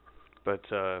saddening. But,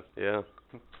 yeah.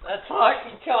 That's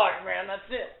hockey talk, man. That's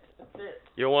it.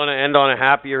 You want to end on a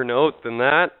happier note than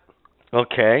that?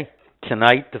 Okay.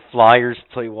 Tonight the Flyers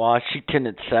play Washington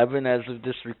at 7 as of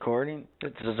this recording.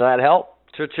 Does that help?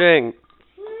 Cha-ching.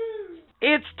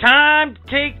 It's time to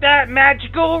take that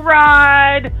magical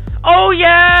ride. Oh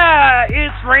yeah,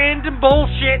 it's random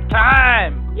bullshit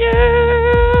time.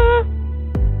 Yeah.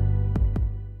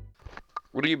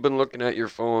 What have you been looking at your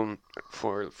phone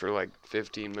for like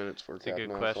 15 minutes for? That's a good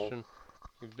Captain question.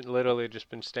 We've literally just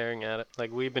been staring at it.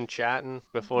 Like, we've been chatting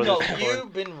before No, this recording.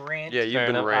 you've been ranting. Yeah, you've Fair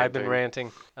been enough, ranting. I've been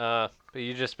ranting. But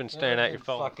you just been staring at your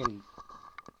phone. Fucking.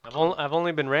 I've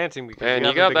only been ranting because And you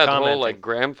you got haven't been that commenting. whole like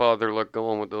grandfather look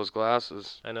going with those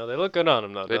glasses. I know they look good on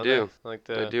him though. They don't do. Like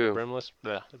They the do. brimless,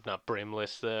 not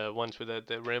brimless. The ones with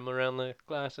the rim around the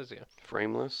glasses. Yeah.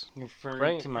 Frameless. Referring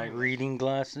Right. to my reading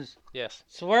glasses. Yes.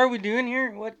 So what are we doing here?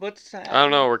 What's that? I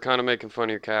don't know. We're kind of making fun of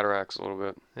your cataracts a little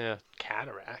bit. Yeah.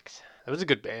 Cataracts. That was a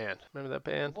good band. Remember that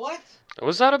band? What?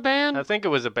 Was that a band? I think it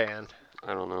was a band.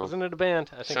 I don't know. Wasn't it a band?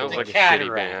 I think Sounds it like was. a shitty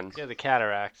Cataracts. band. Yeah, the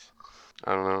Cataracts.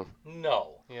 I don't know.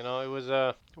 No. You know, it was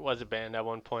a band at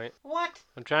one point. What?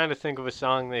 I'm trying to think of a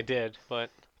song they did, but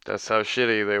That's how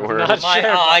shitty they I'm were. not My sure,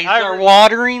 but eyes I are re-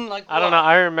 watering. Like I don't know.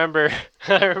 I remember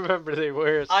they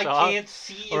were a song. I can't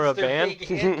see. or It's a their band. big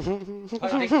hit.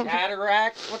 But the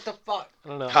cataracts. What the fuck? I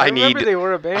don't know. I remember need- they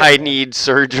were a band. I need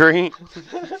surgery.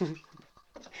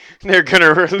 They're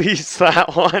gonna release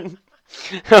that one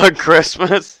on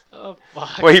Christmas. Oh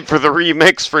fuck. Wait for the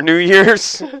remix for New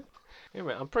Year's. Wait a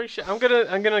minute, I'm pretty sure I'm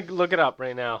gonna look it up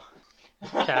right now.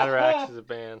 Cataracts is a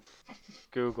band.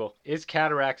 Google. Is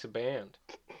Cataracts a band?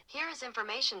 Here is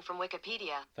information from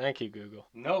Wikipedia. Thank you, Google.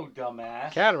 No,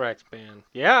 dumbass. Cataracts band.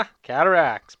 Yeah,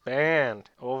 Cataracts band.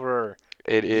 Over.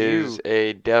 It is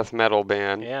a death metal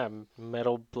band. Yeah,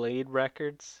 Metal Blade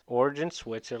Records. Origin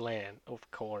Switzerland, of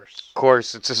course. Of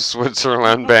course, it's a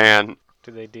Switzerland band.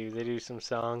 Do they do some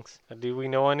songs? Do we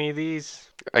know any of these?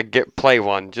 Play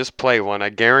one. Just play one. I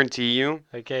guarantee you.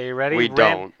 Okay, you ready? We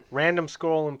don't. Random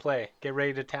scroll and play. Get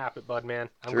ready to tap it, bud man.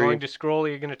 I'm 3. going to scroll,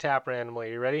 you're going to tap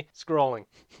randomly. You ready? Scrolling.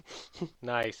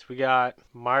 Nice. We got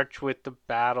March with the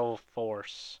Battle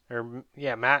Force.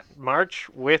 March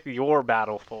with your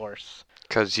Battle Force.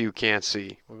 Cause you can't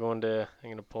see. I'm going to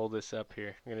pull this up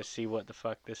here. I'm going to see what the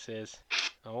fuck this is.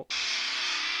 Oh.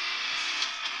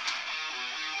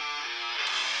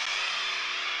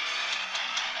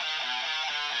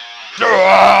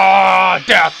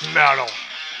 Death metal.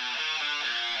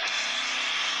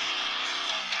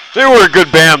 They were a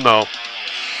good band though.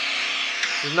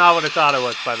 It's not what I thought it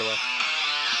was, by the way.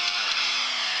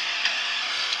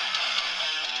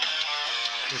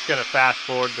 Just gonna fast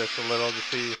forward this a little to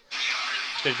see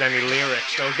if there's any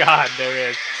lyrics. Oh god, there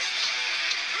is.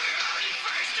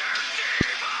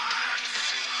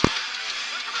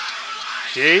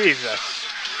 Jesus.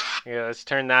 Yeah, let's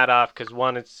turn that off because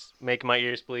one, it's making my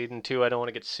ears bleed, and two, I don't want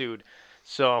to get sued.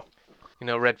 So,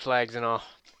 red flags and all.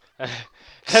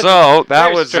 So that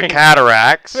very was the strange.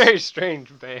 Cataracts. Very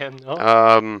strange band. No?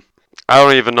 I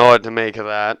don't even know what to make of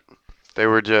that. They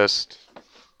were just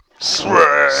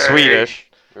Swedish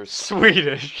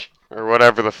Swedish. or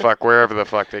whatever the fuck, wherever the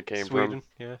fuck they came Sweden.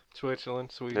 Yeah.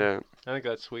 Switzerland. from. Sweden. Yeah. I think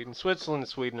that's Sweden. Switzerland and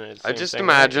Sweden are the I same just thing,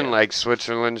 imagine right? like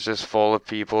Switzerland's just full of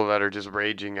people that are just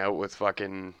raging out with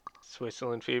fucking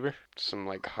Switzerland fever. some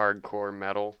like hardcore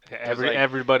metal.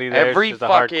 Everybody like, there every is just a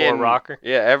fucking hardcore rocker.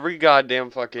 Yeah, every goddamn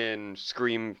fucking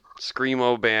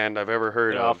screamo band I've ever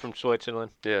heard They're all of. from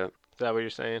Switzerland. Yeah. Is that what you're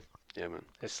saying? Yeah, man.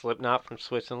 Is Slipknot from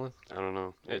Switzerland? I don't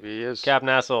know. Maybe he is. Cap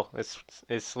Nassel,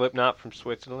 is Slipknot from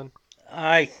Switzerland?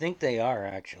 I think they are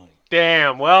actually.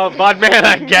 Damn, well, Budman,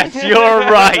 I guess you're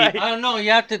right. I don't know.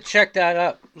 You have to check that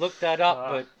up. Look that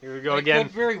up. But Here we go it again.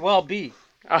 could very well be.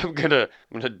 I'm gonna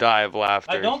die of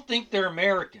laughter. I don't think they're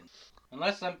American,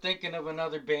 unless I'm thinking of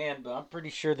another band. But I'm pretty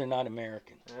sure they're not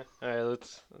American. All right,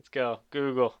 let's go.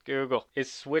 Google. Is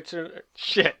Switzerland?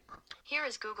 Shit. Here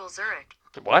is Google Zurich.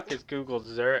 What? Is Google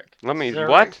Zurich? Let me. Zurich,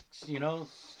 What?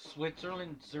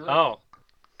 Switzerland, Zurich. Oh,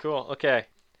 cool. Okay.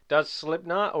 Does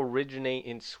Slipknot originate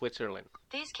in Switzerland?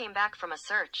 These came back from a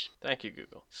search. Thank you,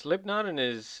 Google. Slipknot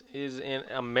is an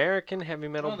American heavy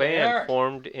metal Oh, they band are.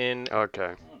 formed in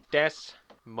Okay. Des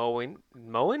Moines,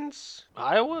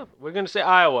 Iowa. We're gonna say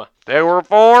Iowa They were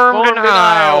formed in in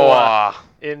Iowa.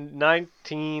 in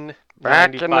 1995.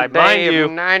 Back in the Mind day you,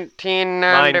 of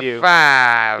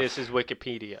 1995. this is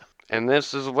Wikipedia. And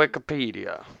this is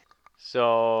Wikipedia.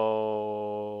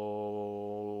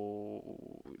 So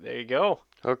there you go.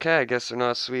 Okay, I guess they're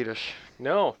not Swedish.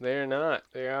 No, they're not.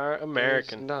 They are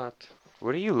American. They're not.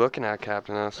 What are you looking at,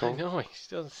 Captain I Asshole? know, he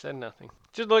still said nothing.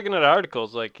 Just looking at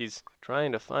articles like he's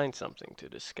trying to find something to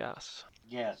discuss.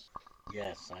 Yes.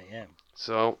 Yes, I am.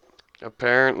 So,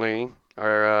 apparently,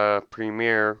 our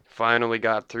premier finally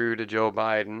got through to Joe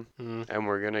Biden, and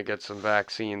we're going to get some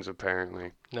vaccines,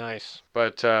 apparently. Nice.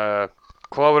 But,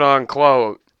 quote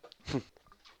unquote,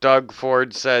 Doug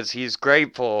Ford says he's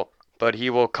grateful, but he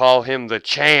will call him the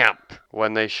champ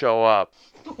when they show up.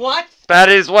 What? That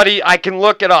is what I can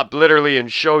look it up literally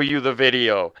and show you the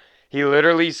video. He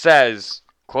literally says,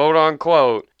 quote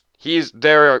unquote,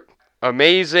 they're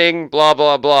amazing, blah,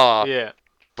 blah, blah. Yeah.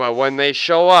 But when they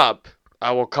show up,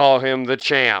 I will call him the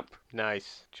champ.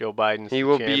 Nice. Joe Biden's He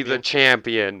will be the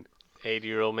champion.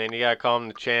 80-year-old man. You gotta call him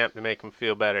the champ to make him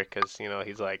feel better, because, you know,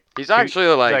 he's like... He's two-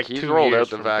 actually he's 2 rolled years out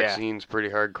the from death. vaccines pretty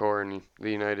hardcore in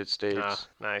the United States. Ah,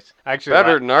 nice. Actually,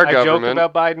 Better than our I government. joke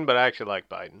about Biden, but I actually like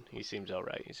Biden. He seems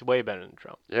alright. He's way better than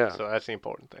Trump. Yeah. So that's the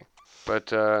important thing.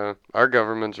 But our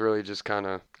government's really just kind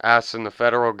of asking the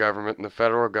federal government, and the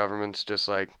federal government's just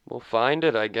like, we'll find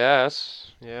it, I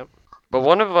guess. Yep. But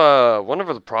one of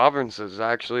the provinces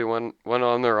actually went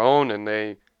on their own, and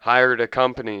they hired a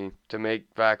company to make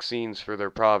vaccines for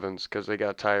their province because they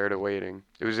got tired of waiting.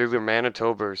 It was either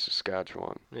Manitoba or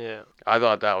Saskatchewan. Yeah. I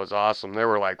thought that was awesome. They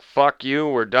were like, fuck you,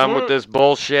 we're done with this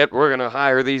bullshit. We're going to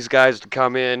hire these guys to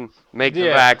come in, make the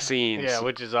vaccines. Yeah,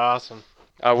 which is awesome.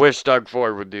 I wish Doug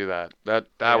Ford would do that. That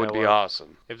Yeah, would be well,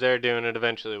 awesome. If they're doing it,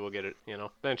 eventually we'll get it, you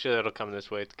know. Eventually it'll come this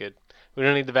way. It's good. We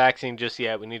don't need the vaccine just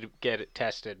yet. We need to get it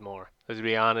tested more. Let's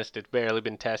be honest, it's barely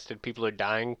been tested. People are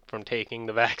dying from taking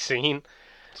the vaccine.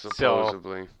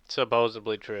 Supposedly.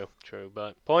 Supposedly true.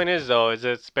 But point is, though, is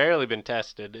it's barely been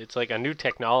tested. It's like a new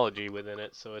technology within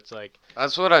it, so it's like...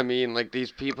 That's what I mean. Like,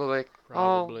 these people, like,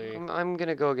 Probably. I'm going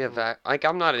to go get Like,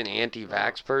 I'm not an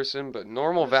anti-vax person, but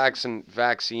normal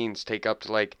vaccines take up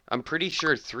to, like, I'm pretty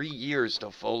sure 3 years to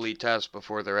fully test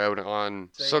before they're out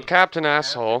on... So, Captain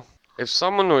Asshole, if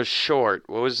someone was short,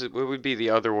 what would be the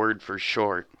other word for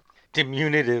short?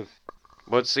 Diminutive.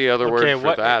 What's the other word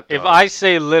for that, though? If I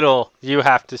say little, you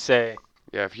have to say...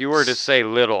 Yeah, if you were to say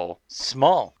little...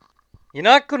 Small. You're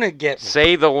not going to get...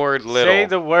 Say the word little. Say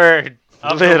the word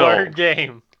of the word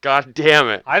game. God damn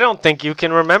it. I don't think you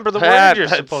can remember the word you're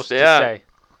supposed to say.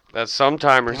 That's some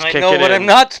timers kicking in. I know what I'm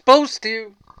not supposed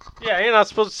to. Yeah, you're not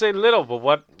supposed to say little, but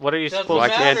what are you supposed to say? Why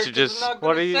can't you just...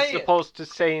 What are you supposed to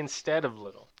say instead of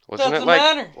little? Wasn't Doesn't it like...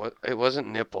 matter. What, it wasn't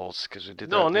nipples, because we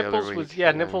did that No, the nipples other was... week.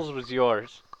 Yeah, nipples was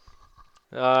yours.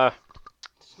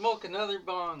 Smoke another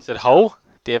bong. Is it hoe?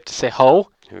 Do you have to say hoe?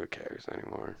 Who cares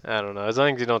anymore? I don't know. As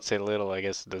long as you don't say little, I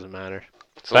guess it doesn't matter.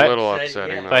 It's a little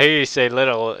upsetting, If though. I hear you say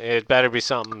little, it better be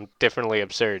something differently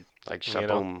absurd. Like you know?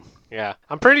 shaboom. Yeah.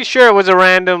 I'm pretty sure it was a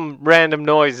random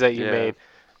noise that you Yeah. made.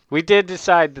 We did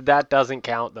decide that doesn't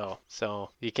count, though. So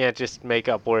you can't just make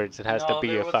up words. It has to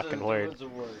be a fucking word. There was a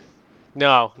word.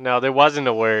 No, there wasn't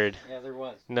a word. Yeah, there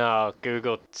was. No,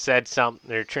 Google said something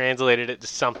or translated it to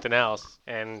something else.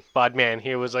 And Budman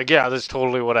here was like, yeah, that's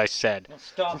totally what I said. Well,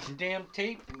 stop the damn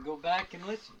tape and go back and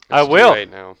listen. I It's will. too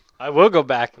late now. I will go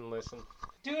back and listen.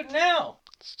 Do it now.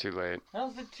 It's too late.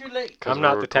 How's it too late? 'Cause I'm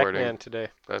not we're the tech recording. man today.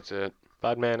 That's it.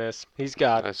 Budman is. He's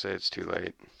got I it. say it's too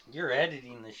late. You're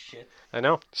editing this shit. I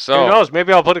know. So, Who knows?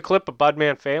 Maybe I'll put a clip of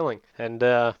Budman failing and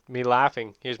me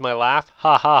laughing. Here's my laugh.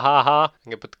 Ha ha ha ha. I'm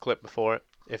going to put the clip before it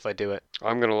if I do it.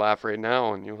 I'm going to laugh right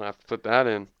now, and you'll have to put that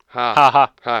in. Ha. Ha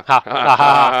ha. Ha. Ha ha ha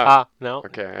ha. No.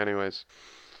 Okay, anyways.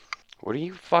 What are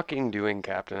you fucking doing,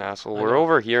 Captain Asshole? I We're know.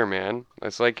 over here, man.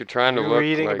 It's like you're trying to You look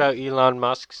reading like about Elon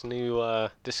Musk's new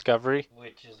discovery?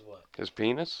 Which is what? his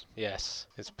penis? Yes,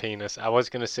 his penis. I was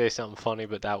going to say something funny,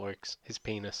 but that works. His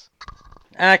penis.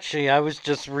 Actually, I was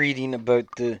just reading about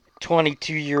the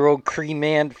 22-year-old Cree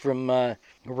man from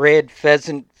Red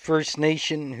Pheasant First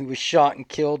Nation who was shot and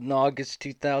killed in August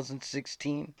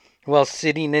 2016 while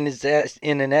sitting in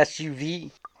in an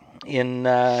SUV and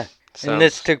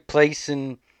this took place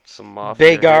in Some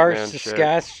mafia Begar, hitman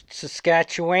shit.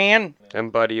 Saskatchewan.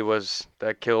 And buddy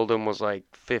that killed him was like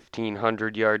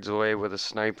 1,500 yards away with a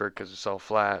sniper because it's all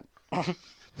flat.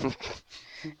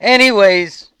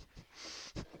 Anyways,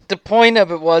 the point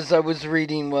of it was I was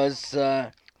reading was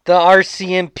the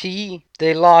RCMP,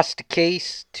 they lost a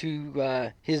case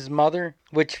to his mother,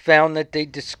 which found that they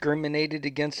discriminated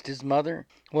against his mother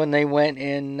when they went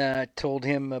and told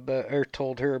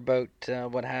her about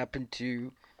what happened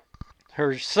to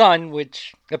her son,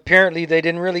 which apparently they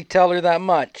didn't really tell her that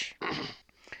much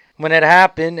when it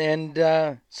happened.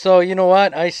 And so, you know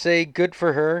what? I say good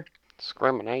for her. It's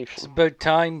Discrimination. about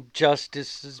time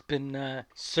justice has been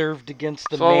served against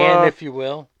the So, man, if you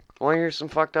will. Want to hear some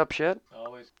fucked up shit?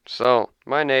 Always. So,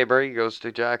 my neighbor, he goes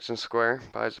to Jackson Square,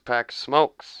 buys a pack of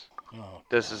smokes. Oh,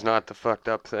 This is not the fucked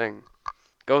up thing.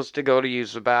 Goes to go to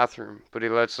use the bathroom, but he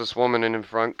lets this woman in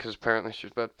front because apparently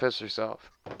she's about to piss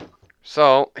herself.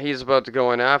 So he's about to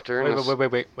go in after. And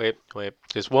Wait.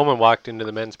 This woman walked into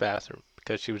the men's bathroom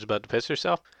because she was about to piss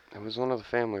herself? It was one of the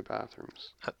family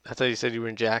bathrooms. I thought you said you were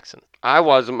in Jackson. I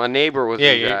wasn't. My neighbor was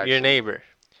in Jackson. Your neighbor.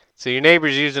 So your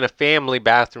neighbor's using a family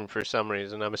bathroom for some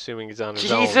reason. I'm assuming he's on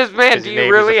his own. Jesus, man, do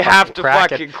you really have to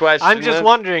fucking question I'm just this?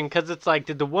 wondering, because it's like,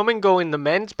 did the woman go in the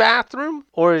men's bathroom,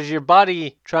 or is your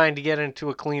buddy trying to get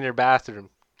into a cleaner bathroom?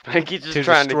 I think he's just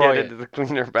trying to get into the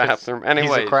cleaner bathroom.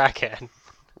 Anyway, He's a crackhead.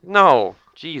 No.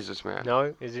 Jesus, man.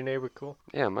 No? Is your neighbor cool?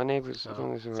 Yeah, my neighbor's...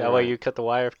 Oh. Is that why you cut the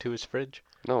wire to his fridge?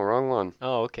 No, wrong one.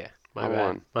 Oh, okay. My wrong bad.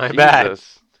 one. My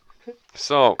Jesus. bad.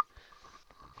 So,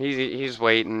 he's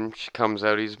waiting. She comes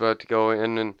out. He's about to go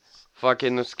in, and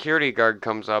fucking the security guard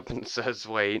comes up and says,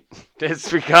 wait.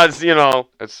 It's because, you know,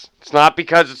 it's not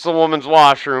because it's a woman's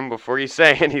washroom before you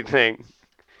say anything.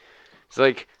 It's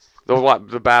like...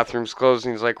 The bathroom's closed,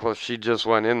 and he's like, well, she just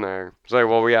went in there. He's like,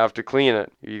 well, we have to clean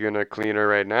it. Are you going to clean her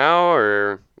right now,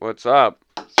 or what's up?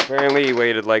 Apparently, he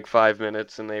waited like 5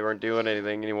 minutes, and they weren't doing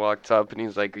anything, and he walked up, and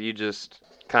he's like, are you just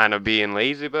kind of being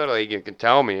lazy about it? Like, you can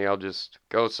tell me, I'll just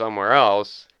go somewhere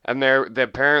else. And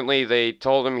apparently, they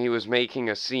told him he was making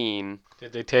a scene.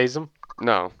 Did they tase him?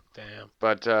 No. Damn.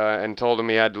 But, and told him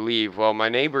he had to leave. Well, my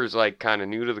neighbor's, like, kind of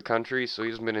new to the country, so he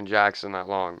hasn't been in Jackson that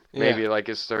long. Maybe, like,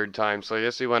 his third time. So I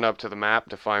guess he went up to the map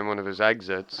to find one of his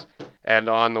exits. And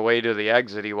on the way to the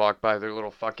exit, he walked by their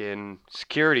little fucking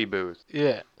security booth.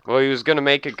 Yeah. Well, he was going to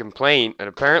make a complaint, and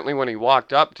apparently when he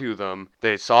walked up to them,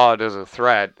 they saw it as a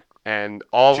threat. And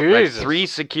like 3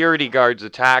 security guards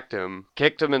attacked him,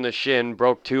 kicked him in the shin,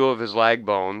 broke 2 of his leg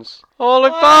bones. Holy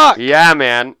fuck! Yeah,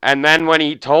 man. And then when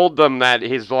he told them that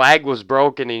his leg was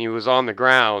broken and he was on the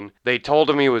ground, they told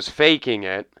him he was faking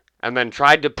it, and then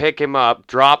tried to pick him up,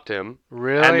 dropped him.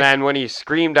 Really? And then when he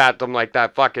screamed at them like,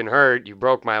 that fucking hurt, you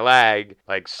broke my leg,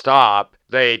 like, stop,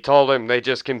 they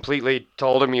just completely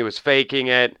told him he was faking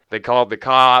it. They called the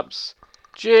cops.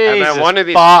 Jesus, and then one of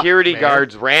the security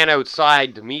guards ran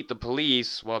outside to meet the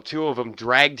police while 2 of them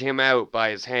dragged him out by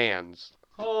his hands.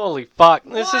 Holy fuck.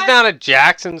 This is down at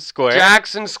Jackson Square.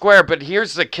 Jackson Square, but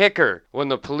here's the kicker. When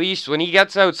he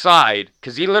gets outside,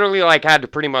 because he literally, like, had to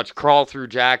pretty much crawl through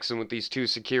Jackson with these 2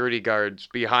 security guards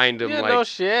behind him, like, no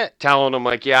shit. telling him,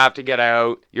 like, you have to get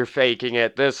out, you're faking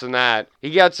it, this and that.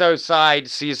 He gets outside,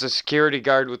 sees a security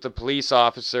guard with the police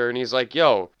officer, and he's like,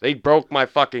 yo, they broke my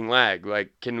fucking leg.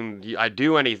 Like, can I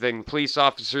do anything? Police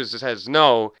officer says,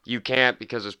 no, you can't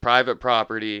because it's private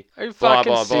property. Are you blah,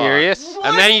 fucking blah, blah. serious?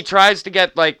 And then he tries to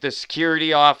get, like, the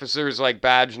security officers, like,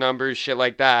 badge numbers, shit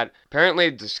like that. Apparently,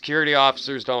 the security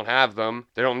officers don't have them.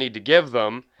 They don't need to give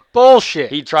them. Bullshit.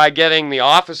 He tried getting the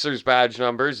officers' badge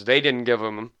numbers. They didn't give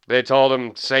them. They told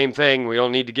him, same thing, we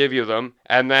don't need to give you them.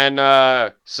 And then,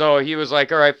 so he was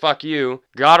like, alright, fuck you.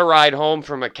 Got a ride home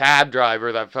from a cab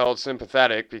driver that felt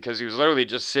sympathetic because he was literally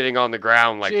just sitting on the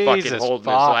ground, like, fucking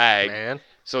holding his leg. Man.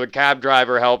 So the cab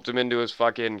driver helped him into his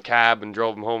fucking cab and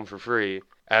drove him home for free.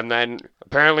 And then,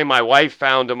 apparently my wife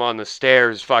found him on the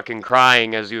stairs fucking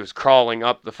crying as he was crawling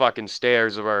up the fucking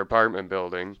stairs of our apartment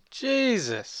building.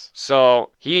 Jesus. So,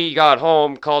 he got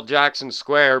home, called Jackson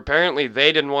Square. Apparently,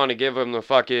 they didn't want to give him the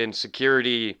fucking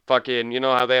security fucking, you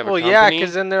know how they have a company? Well, yeah,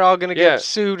 because then they're all going to get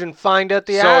sued and find out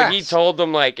the ass. So, he told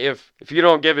them, like, if you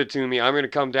don't give it to me, I'm going to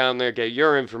come down there, get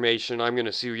your information, I'm going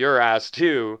to sue your ass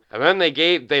too. And then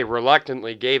they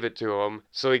reluctantly gave it to him.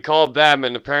 So, he called them,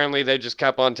 and apparently they just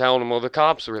kept on telling him, well, the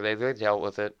cops were there, they dealt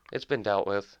with it. It's been dealt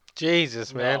with.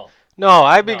 Jesus, man. No,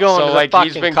 I'd be going to the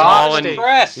fucking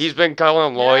cops. He's been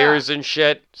calling lawyers and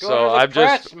shit. So I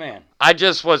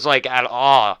just was like at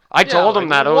awe. I told him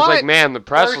that. I was like, man, the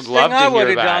press would love to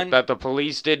hear that the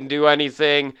police didn't do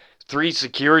anything. 3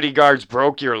 security guards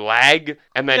broke your leg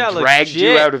and then dragged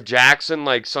you out of Jackson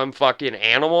like some fucking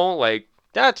animal. Like,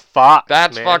 that's fucked.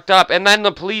 That's fucked up. And then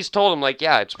the police told him, like,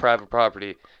 yeah, it's private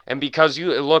property. And because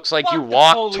it looks like you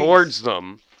walked towards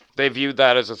them, they viewed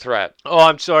that as a threat. Oh,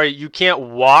 I'm sorry. You can't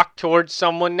walk towards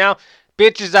someone now?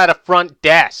 Bitch is at a front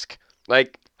desk.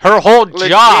 Like, her whole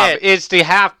job is to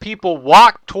have people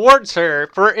walk towards her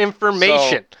for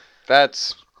information.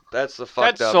 So, that's the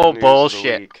fucked up so news bullshit. of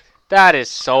the week. That is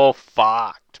so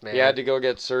fucked, man. He had to go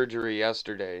get surgery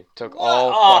yesterday. Took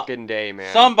all fucking day,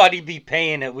 man. Somebody be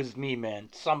paying. It was me, man.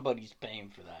 Somebody's paying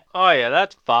for that. Oh, yeah,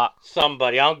 that's fucked.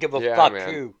 Somebody. I don't give a fuck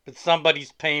who. But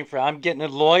somebody's paying for it. I'm getting a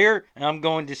lawyer, and I'm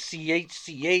going to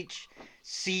CHCH,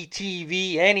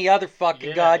 CTV, any other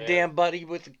fucking goddamn buddy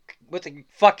with with a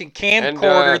fucking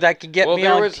camcorder that could get me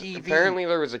on TV. Apparently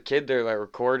there was a kid there that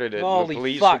recorded it. Holy and the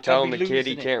police fuck, were telling I'd the be kid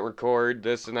he losing it. can't record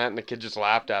this and that, and the kid just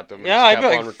laughed at them. Yeah, and I'd just be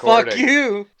kept on like, recording. fuck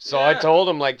you. So I told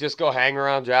him, like, just go hang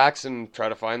around Jackson, try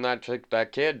to find that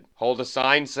kid. Hold a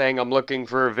sign saying, I'm looking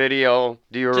for a video.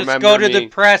 Do you remember me? Just go to the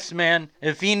press, man.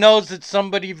 If he knows that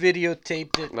somebody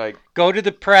videotaped it, Like, go to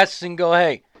the press and go,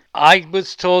 hey, I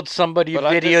was told somebody But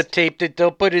I videotaped it.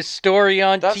 They'll put his story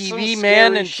on That's TV, some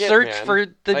man, scary and shit, search man. for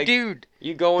the Like, dude.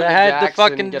 you go into that had the Jackson,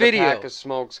 fucking get video. a pack of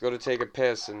smokes, go to take a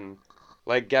piss, and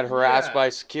like get harassed by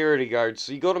security guards.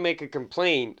 So you go to make a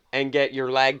complaint and get your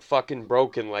leg fucking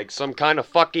broken. Like some kind of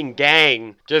fucking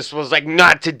gang just was like,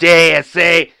 not today, I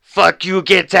say, fuck you,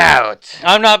 get out.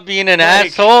 I'm not being an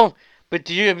asshole, but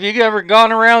have you ever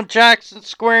gone around Jackson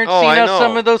Square and seen I how know.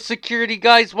 some of those security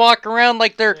guys walk around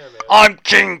like they're, I'm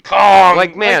King Kong.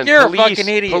 Like, man, you're police, a fucking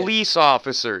idiot. police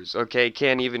officers, okay,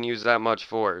 can't even use that much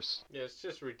force. Yeah, it's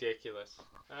just ridiculous.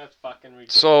 That's fucking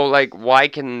ridiculous. So, like, why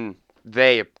can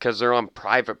they, because they're on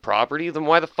private property, then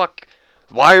why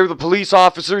are the police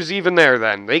officers even there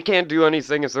then? They can't do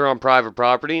anything if they're on private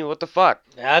property. What the fuck?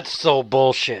 That's so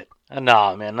bullshit.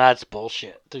 Nah, man, that's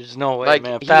bullshit. There's no way, Like,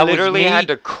 man. If he that was literally me, had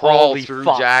to crawl holy through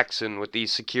fuck. Jackson with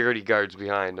these security guards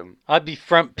behind him. I'd be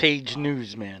front page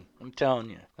news, man. I'm telling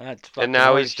you. That's fucking And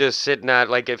now horseshit. he's just sitting at,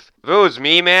 like, if it was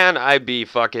me, man, I'd be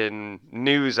fucking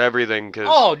news everything, because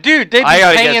Oh, dude, they'd be I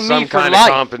gotta paying get some me for kind life.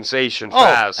 of compensation Oh,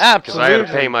 fast. Because I gotta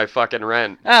absolutely. pay my fucking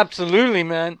rent. Absolutely,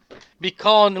 man. Be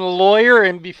calling a lawyer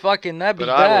and be fucking, that'd be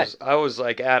But bad. I was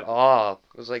like at awe. I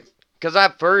was like, because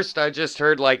at first I just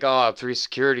heard like, oh, 3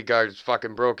 security guards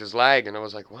fucking broke his leg, and I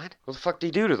was like, what? What the fuck did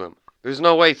he do to them? There's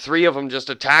no way 3 of them just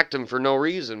attacked him for no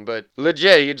reason, but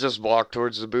legit, he just walked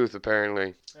towards the booth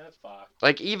apparently. That's fucked.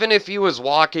 Like, even if he was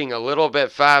walking a little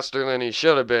bit faster than he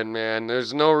should have been, man,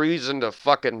 there's no reason to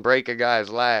fucking break a guy's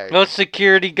leg. Those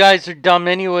security guys are dumb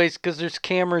anyways because there's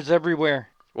cameras everywhere.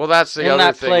 Well, that's the in other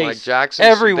that thing. place. Like, Jackson,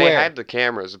 Everywhere. they had the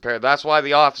cameras. That's why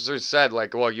the officers said,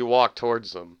 like, well, you walk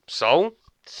towards them. So?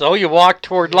 So you walk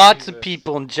toward lots of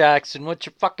people in Jackson. What's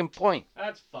your fucking point?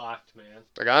 That's fucked, man.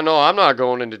 Like, I know I'm not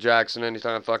going into Jackson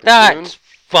anytime fucking That's soon.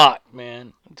 fucked,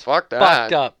 man. It's Fuck that.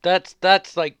 fucked up.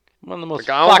 That's like one of the most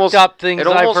Like, I fucked up things it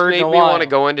I've almost heard made in a me while. want to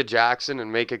go into Jackson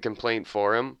and make a complaint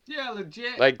for him. Yeah,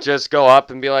 legit. Like, just go up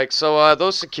and be like, so,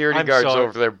 those security I'm guards sorry.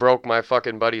 over there broke my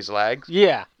fucking buddy's legs.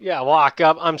 Yeah, walk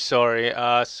up. I'm sorry.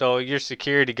 So your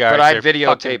security guards But I are videotaped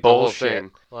fucking the whole bullshit.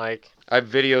 thing. Like, I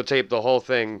videotaped the whole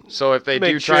thing. So if they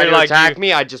Make do sure, try to like, attack you-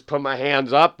 me, I just put my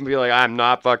hands up and be like, I'm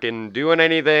not fucking doing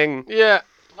anything. yeah.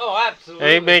 Oh, absolutely.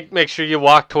 Hey, make sure you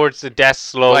walk towards the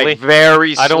desk slowly. Like,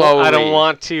 very slowly. I don't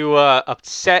want to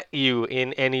upset you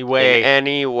in any way. In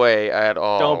any way at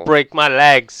all. Don't break my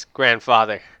legs,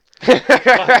 grandfather.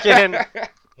 Fucking,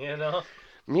 you know.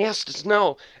 Yes, just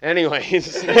no.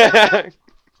 Anyways.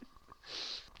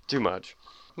 Too much.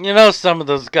 You know some of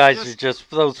those guys are just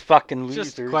those fucking losers.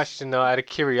 Just a question though, out of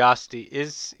curiosity,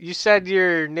 you said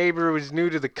your neighbor was new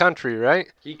to the country, right?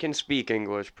 He can speak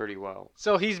English pretty well.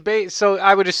 So so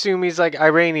I would assume he's like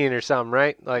Iranian or something,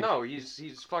 right? Like, No,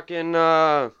 he's fucking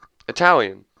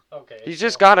Italian. okay. He's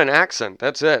just got an accent.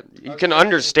 That's it. You can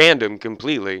understand him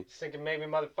completely. Thinking maybe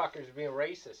motherfuckers are being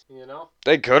racist, you know?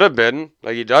 They could have been.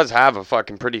 Like, he does have a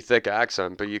fucking pretty thick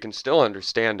accent, but you can still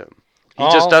understand him. He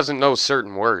All- just doesn't know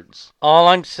certain words. All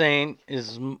I'm saying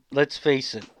is, let's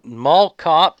face it, mall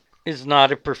cop is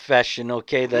not a profession,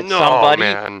 okay, that No, somebody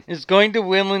man. is going to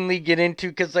willingly get into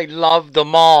because they love the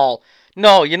mall.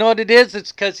 No, you know what it is?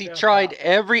 It's because he tried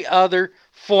every other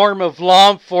form of law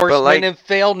enforcement like- and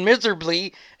failed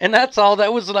miserably, and that's all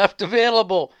that was left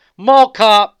available. Mall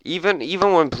cop. Even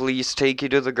when police take you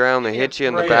to the ground, they hit you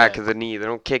in the right. back of the knee. They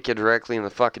don't kick you directly in the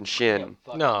fucking shin.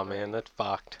 No, man, that's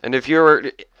fucked. And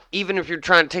even if you're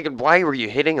trying to take it, why were you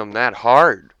hitting him that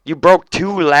hard? You broke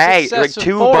 2 legs, like Excessive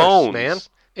 2 force, bones. man.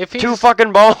 If he's, 2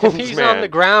 fucking bones, if he's man. on the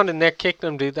ground and they're kicking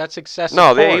him, dude, that's excessive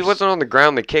No, force. he wasn't on the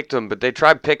ground. They kicked him, but they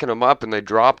tried picking him up and they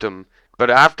dropped him. But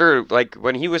after, like,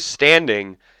 when he was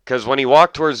standing, because when he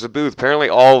walked towards the booth, apparently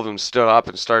all of them stood up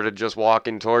and started just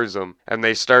walking towards him. And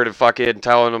they started fucking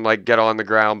telling him, like, get on the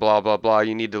ground, blah, blah, blah,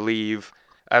 you need to leave.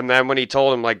 And then when he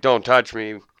told him, like, don't touch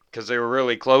me, because they were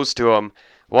really close to him,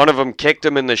 one of them kicked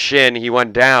him in the shin. He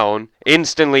went down.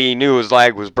 Instantly, he knew his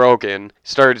leg was broken.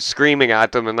 Started screaming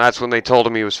at them, and that's when they told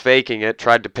him he was faking it.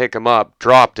 Tried to pick him up,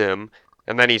 dropped him,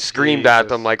 and then he screamed at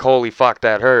them like, holy fuck,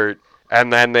 that hurt.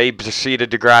 And then they proceeded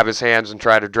to grab his hands and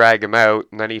try to drag him out.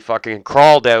 And then he fucking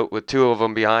crawled out with 2 of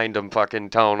them behind him, fucking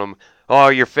telling him, oh,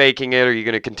 you're faking it, or you're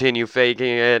going to continue faking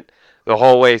it the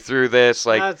whole way through this.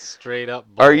 Like, That's straight up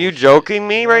are you bullshit, joking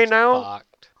me dude. right That's now? fucked.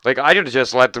 Like, I'd have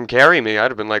just let them carry me. I'd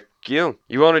have been like, you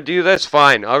want to do this?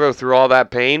 Fine. I'll go through all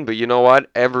that pain, but you know what?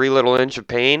 Every little inch of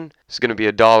pain is going to be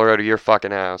 $1 out of your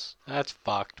fucking ass. That's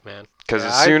fucked, man. Because Yeah,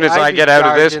 as soon as I'd I be get out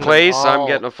of this charging them place, I'm all.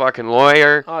 getting a fucking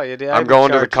lawyer. Oh, yeah, dude, I'm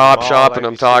going to the cop shop and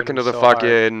I'm talking to the fucking.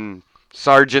 fucking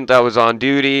sergeant that was on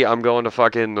duty. I'm going to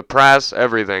fucking the press,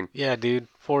 everything. Yeah, dude,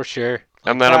 for sure.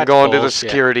 And Like, then I'm that's going to the bullshit.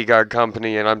 security guard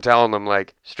company and I'm telling them,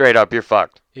 like, straight up, you're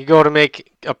fucked. You go to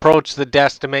approach the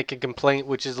desk to make a complaint,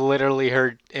 which is literally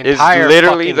her It's entire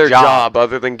literally fucking their job,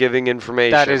 other than giving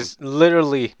information. That is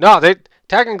literally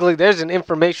technically there's an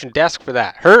information desk for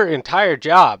that. Her entire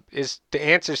job is to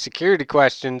answer security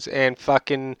questions and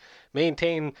fucking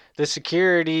maintain the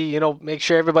security, make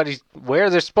sure everybody's where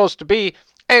they're supposed to be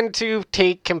and to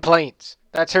take complaints.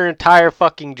 That's her entire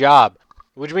fucking job.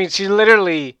 Which means she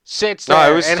literally sits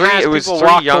there has people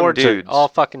walk towards her all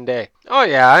fucking day. Oh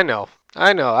yeah, I know.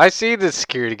 I see the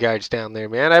security guards down there,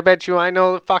 man. I bet you I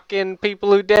know the fucking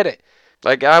people who did it.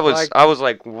 Like, I was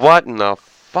like, what in the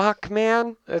fuck,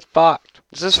 man? That's fucked.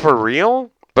 Is this for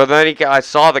real? But then I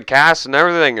saw the cast and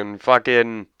everything and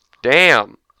fucking,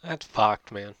 damn. That's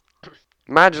fucked, man.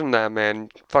 Imagine that, man.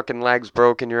 Fucking legs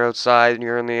broken, you're outside and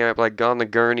you're on the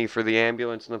gurney for the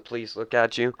ambulance and the police look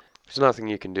at you. There's nothing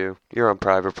you can do. You're on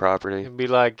private property. It'd be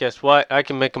like, guess what? I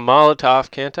can make a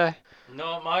Molotov, can't I?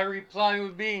 No, my reply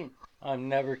would be, I'm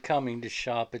never coming to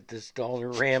shop at this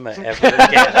Dollarama ever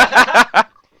again.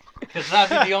 Because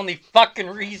that'd be the only fucking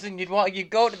reason you'd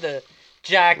go to the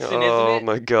Jackson, isn't it? Oh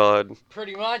my god.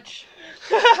 Pretty much.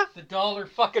 The dollar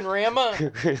fucking Rama.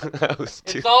 That was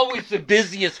It's always the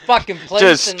busiest fucking place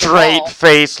just in the straight mall.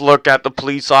 face look at the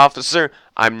police officer.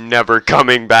 I'm never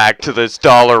coming back to this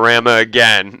Dollarama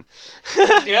again.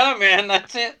 Yeah, man,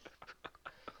 that's it.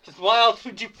 Just why else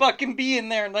would you fucking be in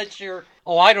there unless you're,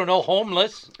 I don't know,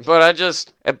 homeless? But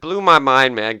it blew my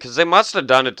mind, man, because they must have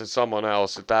done it to someone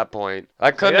else at that point.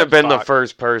 I couldn't have been the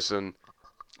first person.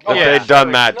 If they'd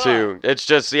done that too. It's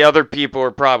just the other people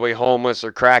were probably homeless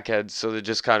or crackheads, so they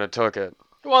just kind of took it.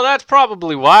 Well, that's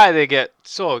probably why they get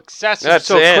so excessive That's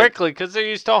so it. quickly, because they're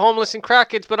used to homeless and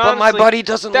crackheads. But But honestly, my buddy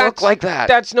doesn't look like that.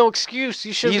 That's no excuse.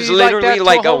 You should He's be literally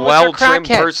like that to a homeless or well-trimmed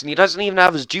crackhead. person. He doesn't even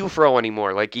have his Jufro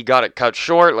anymore. Like, he got it cut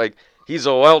short. Like, he's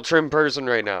a well-trimmed person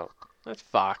right now. That's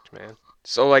fucked, man.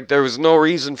 So, like, there was no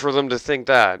reason for them to think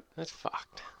that. That's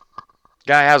fucked.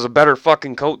 Guy has a better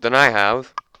fucking coat than I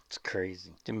have. It's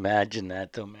crazy. Imagine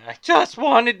that, though, man. I just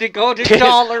wanted to go to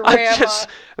Dollarama.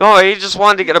 He just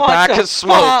wanted to get a What pack the of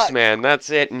smokes, fuck? man. That's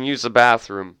it, and use the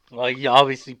bathroom. Well, you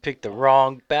obviously picked the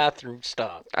wrong bathroom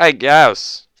stop. I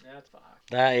guess. That's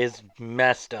fucked. That is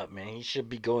messed up, man. He should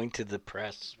be going to the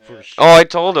press for sure. Oh, I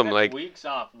told him, like, weeks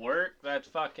off work. That's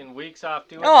fucking weeks off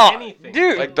doing Oh, anything.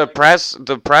 dude. like the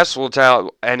press will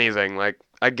tell anything. Like,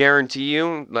 I guarantee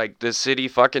you, like, the city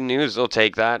fucking news, they'll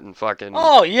take that and fucking...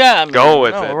 Oh, yeah. Man. Go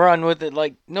with it. Run with it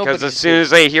like nobody. Because as soon as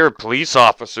they hear police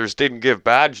officers didn't give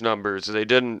badge numbers, they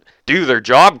didn't do their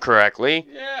job correctly,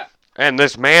 Yeah. and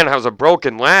this man has a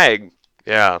broken leg.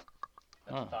 Yeah.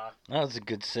 Oh, that was a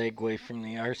good segue from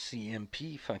the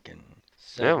RCMP fucking Yeah,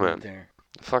 segment man. there.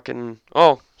 Fucking...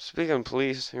 Oh, speaking of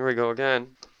police, here we go again.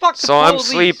 Fuck the So I'm police.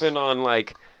 sleeping on,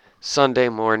 like, Sunday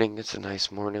morning. It's a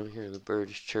nice morning. I hear the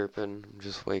birds chirping. I'm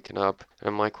just waking up. And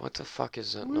I'm like, what the fuck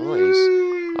is that noise?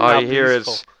 All Not you hear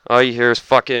peaceful. is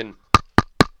fucking...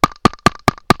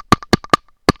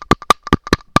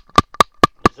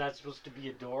 Is that supposed to be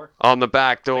a door? on the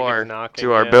back Like door it's knocking,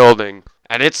 to our yeah. building.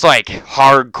 And it's like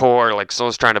hardcore, like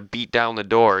someone's trying to beat down the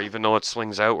door, even though it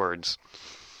swings outwards.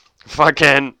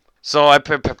 Fucking. So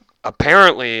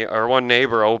apparently, our one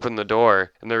neighbor opened the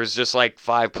door, and there was just like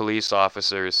 5 police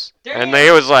officers. And they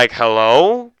was like,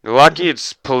 hello? You're lucky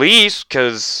it's police,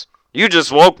 because you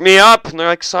just woke me up. And they're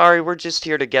like, sorry, we're just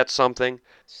here to get something.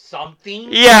 Something?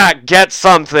 Yeah, get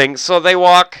something. So they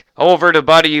walk over to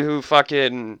Buddy, who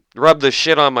fucking rubbed the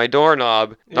shit on my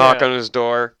doorknob, knock Yeah. on his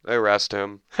door, they arrest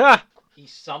him. Ha!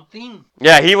 He's something?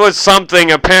 Yeah, he was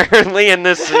something apparently in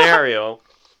this scenario.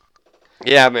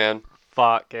 Yeah, man.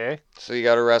 Fuck, eh? So he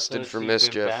got arrested So for has he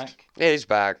been mischief. back? Yeah, he's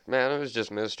back. Man, it was just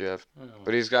mischief. Oh.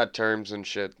 But he's got terms and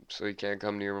shit, so he can't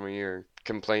come near me or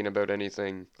complain about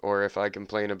anything. Or if I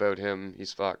complain about him,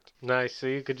 he's fucked. Nice. So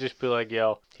you could just be like,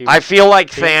 yo. I feel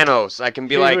like he- Thanos. I can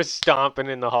be he like, was stomping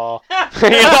in the hall. you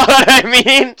know what I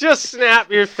mean? Just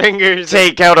snap your fingers.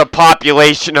 Take out a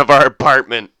population of our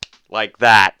apartment like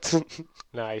that.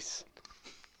 Nice.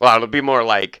 Well, it'll be more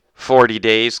like 40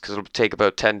 days, because it'll take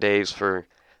about 10 days for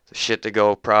the shit to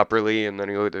go properly, and then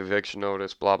you'll get the eviction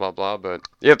notice, blah, blah, blah. But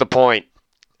you get the point.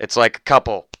 It's like a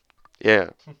couple. Yeah.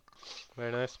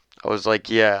 Very nice. I was like,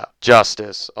 yeah,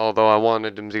 justice. Although I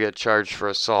wanted him to get charged for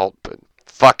assault, but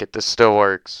Fuck it, this still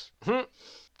works. Hmm.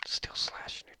 Still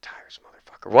slashing your tires,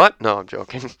 motherfucker. What? No, I'm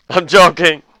joking. I'm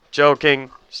joking. Joking.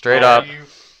 Straight up.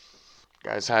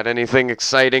 Guys had anything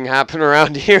exciting happen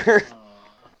around here?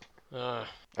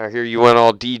 I hear you went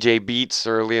all DJ Beats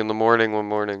early in the morning one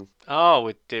morning. Oh,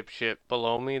 with dipshit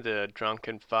below me, the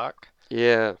drunken fuck.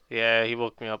 Yeah. Yeah, he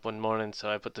woke me up one morning, so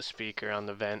I put the speaker on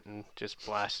the vent and just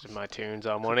blasted my tunes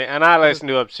on morning. And I listen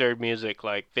to absurd music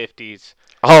like 50s.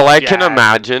 Oh, I can jazz.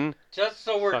 imagine. Just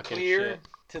so we're Fucking clear shit.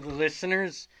 to the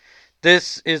listeners,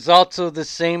 this is also the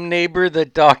same neighbor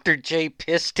that Dr. J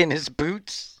pissed in his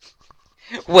boots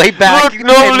way back Look, in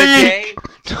no the leak. day.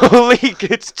 No leak.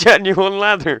 It's genuine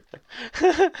leather.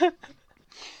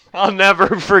 I'll never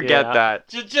forget Yeah. that.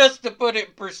 Just to put it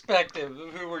in perspective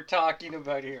of who we're talking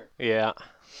about here. Yeah.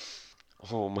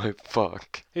 Oh my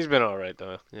fuck. He's been alright,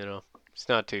 though, you know. It's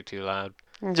not too loud.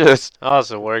 I'm just I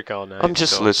also work all night.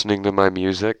 so- listening to my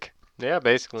music Yeah,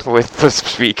 basically. with the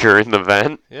speaker in the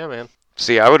vent. Yeah, man.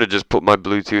 See, I would have just put my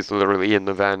Bluetooth literally in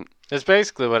the vent. That's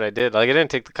basically what I did. Like, I didn't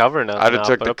take the cover enough. I'd have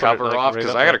took but the I put it, cover like, off right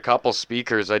because up I got there. a couple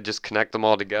speakers. I'd just connect them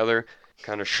all together,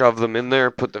 kind of shove them in there,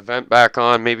 put the vent back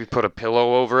on, maybe put a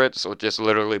pillow over it so it just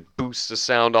literally boosts the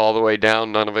sound all the way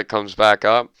down. None of it comes back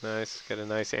up. Nice. Got a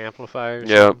nice amplifier. or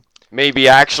Yeah. something. Maybe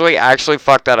actually,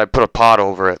 fuck that. I put a pot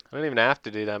over it. I don't even have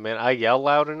to do that, man. I yell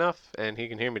loud enough, and he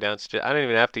can hear me downstairs. I don't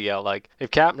even have to yell. Like, if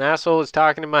Captain Asshole is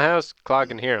talking in my house, Claude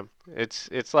can hear him. It's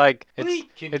like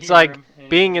it's like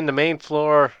being in the main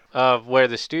floor of where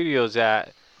the studio's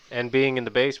at and being in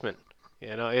the basement.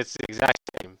 You know, it's the exact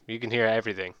same. You can hear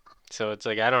everything. So it's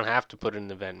like I don't have to put it in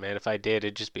the vent, man. If I did,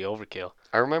 it'd just be overkill.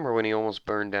 I remember when he almost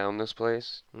burned down this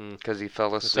place because he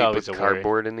fell asleep always with a worry.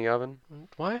 cardboard in the oven.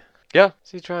 What? Yeah.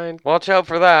 Is he trying Watch out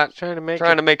for that. to make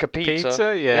Trying to make a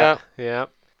pizza. Yeah. Yeah.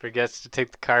 Forgets to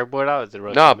take the cardboard out of the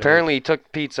roast. No, move. apparently he took the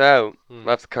pizza out, Hmm.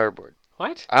 left the cardboard.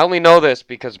 What? I only know this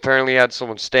because apparently he had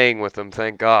someone staying with him,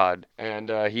 thank God. And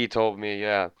he told me,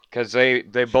 yeah. Because they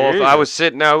both, I was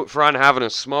sitting out front having a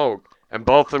smoke, and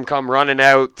both of them come running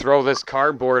out, throw this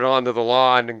cardboard onto the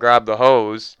lawn and grab the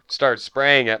hose, start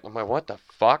spraying it. I'm like, what the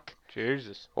fuck?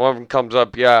 Jesus. One of them comes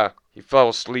up, yeah, he fell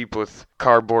asleep with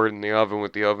cardboard in the oven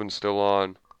with the oven still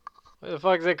on. What the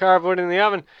fuck is that cardboard in the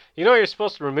oven? You know you're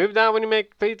supposed to remove that when you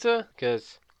make pizza?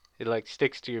 Because it, like,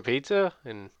 sticks to your pizza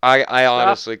and... I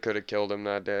honestly could have killed him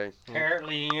that day.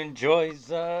 Apparently he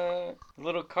enjoys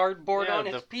little cardboard Yeah, on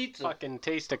the his pizza. fucking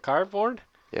taste of cardboard?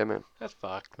 Yeah, man. That's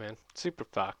fucked, man. Super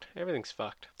fucked. Everything's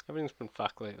fucked. Everything's been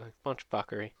fucked lately. Bunch of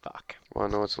fuckery. Fuck.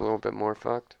 Wanna know what's a little bit more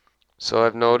fucked? So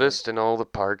I've noticed in all the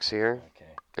parks here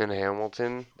Okay. in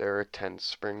Hamilton, there are tents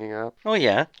springing up. Oh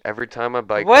yeah. Every time I The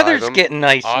bike weather's by them, getting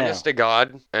nice honest to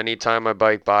God, anytime I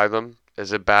bike by them,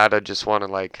 is it bad? I just want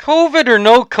to like, now. COVID or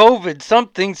no COVID, some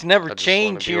things never I just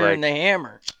change wanna be here in the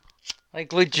Hammer.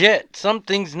 Like legit, some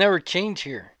things never change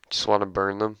here. just want to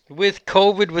burn them. With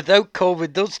COVID, without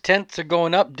COVID, those tents are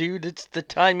going up, dude. It's the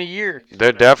time of year.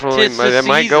 They're definitely, Tis the they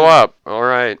might go season. up. All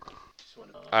right.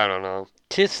 I don't know.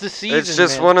 Tis the season. It's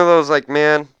just man. one of those like,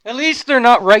 man, At least they're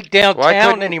not right downtown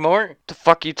couldn't- anymore. what the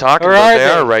fuck you talking Or about? are They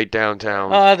they? are right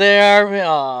downtown. They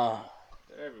are.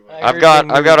 I've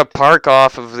got a park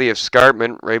off of the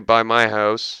escarpment right by my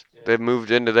house. They've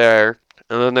moved into there,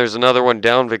 and then there's another one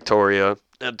down Victoria.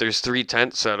 And there's 3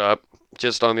 tents set up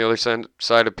just on the other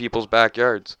side of people's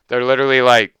backyards. They're literally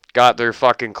like got their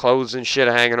fucking clothes and shit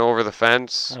hanging over the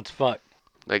fence. That's fucked.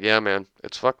 Like, yeah, man,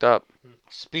 it's fucked up.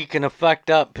 Speaking of fucked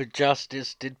up, but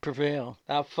justice did prevail.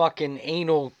 That fucking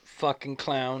anal fucking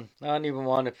clown. I don't even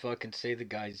want to fucking say the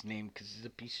guy's name because he's a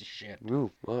piece of shit.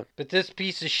 Ooh, what? But this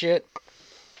piece of shit,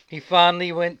 he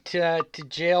finally went to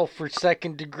jail for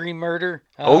second-degree murder.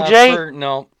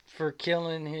 OJ? For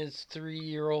killing his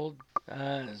 3-year-old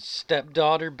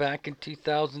stepdaughter back in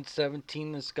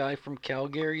 2017. This guy from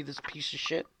Calgary, this piece of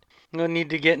shit. No need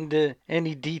to get into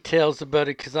any details about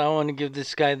it because I don't want to give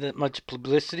this guy that much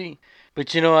publicity.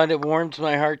 But you know what? It warms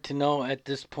my heart to know at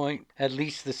this point, at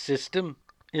least the system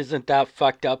isn't that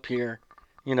fucked up here.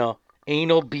 You know,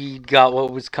 anal bead got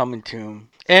what was coming to him.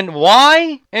 And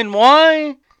why? And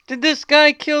why did this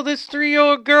guy kill this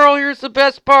 3-year-old girl? Here's the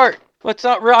best part. What's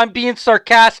not real? I'm being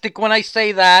sarcastic when I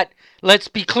say that. Let's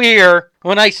be clear.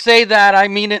 When I say that, I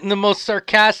mean it in the most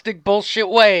sarcastic bullshit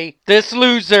way. This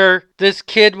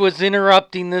kid was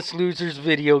interrupting this loser's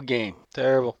video game.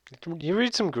 Terrible. You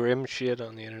read some grim shit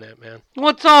on the internet, man.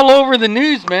 What's all over the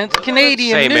news, man? It's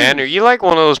Canadian Hey, news. man, are you like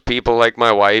one of those people like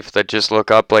my wife that just look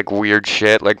up like weird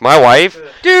shit? Like my wife,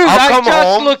 Dude, I'll I come just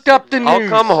home, looked up the news. I'll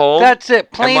come home, That's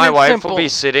it, plain and my wife simple. will be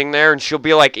sitting there and she'll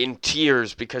be like in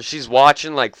tears because she's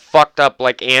watching like fucked up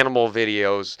like animal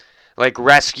videos, like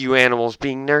rescue animals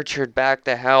being nurtured back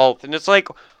to health, and it's like,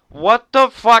 What the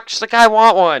fuck's like, I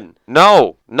want one.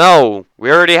 No.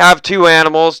 We already have 2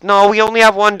 animals. No, we only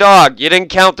have 1 dog. You didn't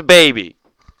count the baby.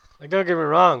 Like, don't get me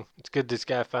wrong. It's good this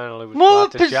guy finally was Well,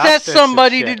 brought to possess justice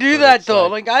somebody and to shit, do but that, it's though.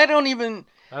 like, Like, I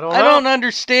don't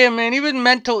understand, man. Even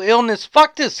mental illness.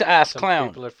 Fuck this ass some clown.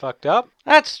 people are fucked up.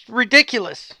 That's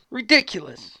ridiculous.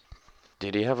 Ridiculous.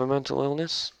 Did he have a mental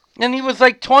illness? And he was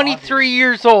like 23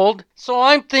 years old. So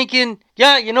I'm thinking,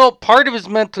 yeah, you know, part of his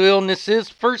mental illness is,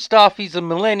 first off, he's a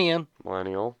millennial.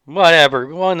 Whatever.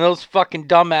 One of those fucking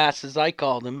dumbasses, I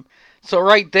called him. So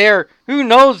right there, who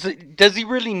knows? Does he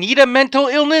really need a mental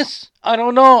illness? I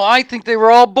don't know. I think they were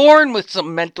all born with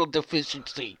some mental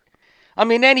deficiency. I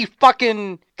mean, any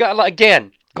fucking...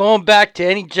 Again, going back to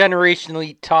any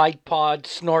generationally Tide Pod,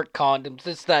 snort condoms,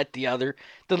 this, that, the other.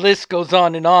 The list goes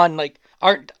on and on. Like,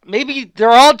 maybe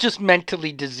they're all just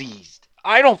mentally diseased.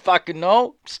 I don't fucking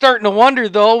know. Starting to wonder,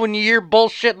 though, when you hear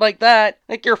bullshit like that.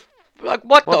 Like, you're... Like,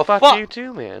 what the fuck? Fuck you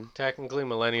too, man. Technically,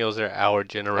 millennials are our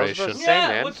generation. I was about to say,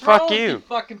 man. What's fuck wrong you. With you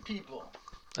fucking people?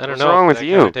 I don't What's know. wrong with I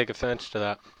you? kinda take offense to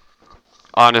that.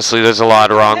 Honestly, there's a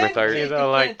lot wrong with our...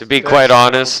 Like, To be quite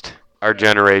honest, our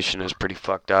generation is pretty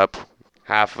fucked up.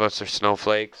 Half of us are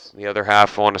snowflakes. The other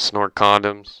half want to snort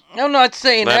condoms. I'm not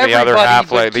saying Then everybody, the other half,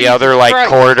 but like the Jesus other like Christ.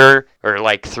 quarter, or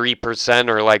like 3%,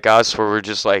 or like us, where we're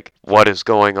just like, what is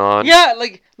going on? Yeah,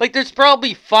 like there's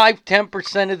probably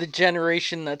 5-10% of the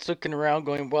generation that's looking around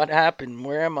going, what happened?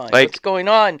 Where am I? Like, What's going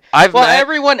on? I've well, met,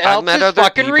 everyone else I've met is other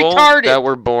fucking people retarded. that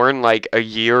were born like a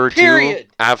year or Period.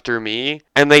 2 after me,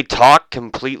 and they talk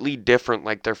completely different,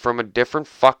 like they're from a different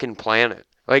fucking planet.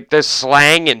 Like, the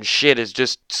slang and shit is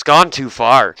just, it's gone too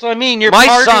far. So, I mean, you're My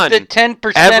part son of the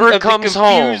 10% ever of the comes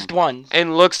confused home ones.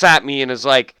 and looks at me and is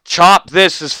like, chop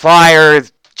this is fire,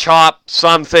 chop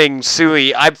something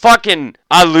suey. I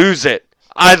lose it.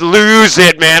 I'd lose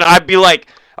it, man. I'd be like,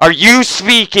 are you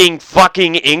speaking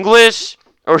fucking English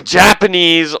or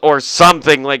Japanese or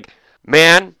something? Like,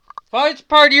 man, If I was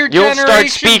part of your you'll generation, start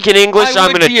speaking English, I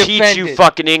I'm would going to be teach you offended.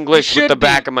 fucking English You with the should be.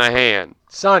 back of my hand.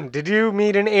 Son, did you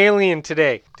meet an alien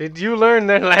today? Did you learn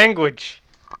their language?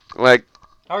 Like,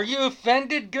 Are you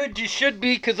offended? Good, you should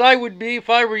be, because I would be if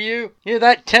I were you. You're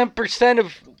that 10%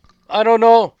 of, I don't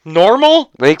know,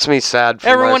 normal? makes me sad for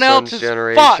Everyone my else son's is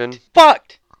generation.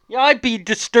 fucked. Yeah, I'd be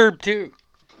disturbed too.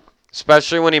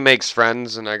 Especially when he makes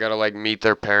friends and I gotta, like, meet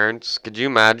their parents. Could you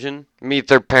imagine? Meet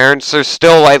their parents, they're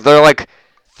still, like, they're, like,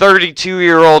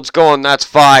 32-year-olds going, that's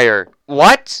fire.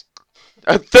 What?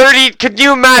 Could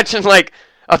you imagine, like,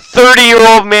 a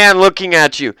 30-year-old man looking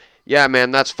at you? Yeah,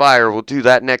 man, that's fire. We'll do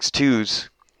that next Tuesday.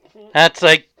 That's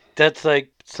like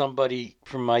somebody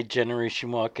from my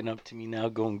generation walking up to me now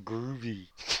going groovy.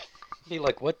 Be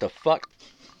like, what the fuck?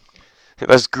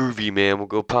 That's groovy, man. We'll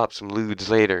go pop some lewds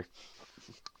later.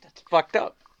 That's fucked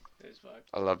up.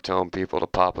 I love telling people to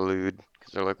pop a lewd.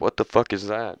 Because they're like, what the fuck is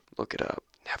that? Look it up.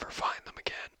 Never find them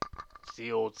again. It's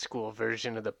the old school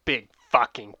version of the big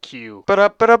fucking Q.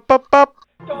 Ba-da-ba-da-ba-ba.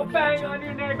 Go bang on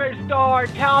your neighbor's door.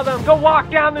 Tell them. Go walk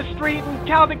down the street and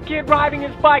tell the kid riding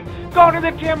his bike. Go to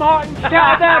the Tim Hortons.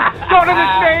 Tell them. Go to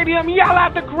the stadium. Yell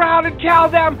at the crowd and tell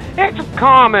them it's a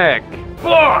comic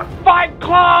book fight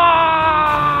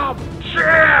club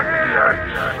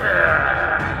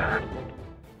championship.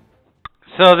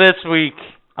 So this week,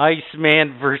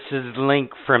 Iceman versus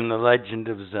Link from The Legend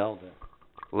of Zelda.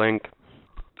 Link.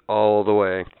 All the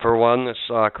way. For one, this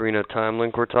Ocarina of Time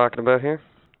Link we're talking about here.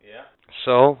 Yeah.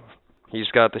 So, he's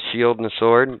got the shield and the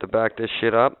sword to back this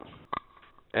shit up.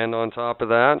 And on top of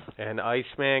that, And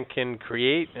Iceman can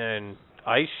create an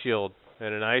ice shield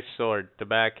and an ice sword to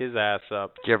back his ass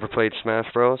up. you ever played Smash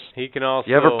Bros? He can also...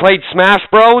 You ever played Smash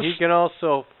Bros? He can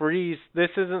also freeze...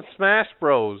 This isn't Smash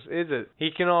Bros, is it?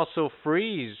 He can also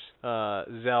freeze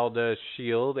Zelda's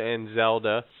shield and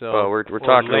Zelda. So Well, we're or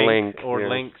talking Link Or here.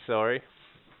 Link, sorry.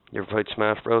 You ever played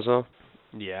Smash Bros though?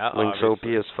 Yeah, Link's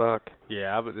obviously. OP as fuck.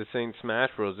 Yeah, but this ain't Smash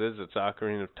Bros, is it? It's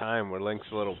Ocarina of Time, where Link's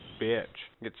a little bitch.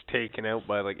 Gets taken out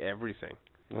by, like, everything.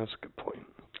 That's a good point.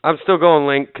 I'm still going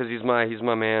Link because he's my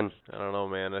man. I don't know,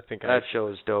 man. I think That show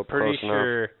is dope. pretty Close enough.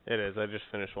 sure it is. I just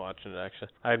finished watching it, actually.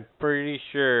 I'm pretty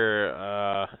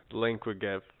sure Link would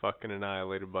get fucking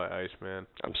annihilated by Iceman.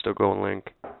 I'm still going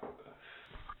Link.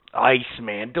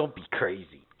 Iceman, don't be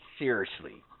crazy.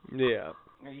 Seriously. Yeah.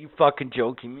 Are you fucking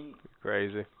joking me?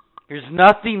 Crazy. There's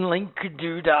nothing Link could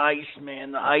do to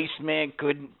Iceman the Iceman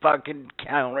couldn't fucking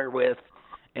counter with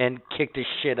and kick the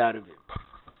shit out of him.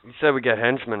 You said we get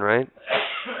henchmen, right?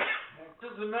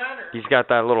 Doesn't matter. He's got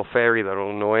that little fairy that'll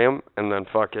annoy him, and then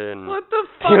fucking What the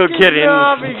fuck he'll is get in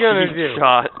Navi gonna deep do?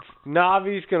 shots.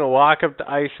 Navi's gonna walk up to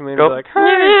Iceman and Go, be like,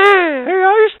 hey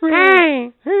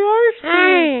Iceman! Hey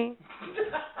Iceman!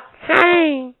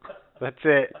 Hey, That's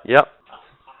it. Yep.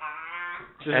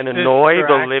 Just And annoy the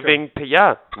distract 'em. living...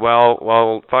 Yeah.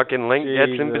 Well, fucking Link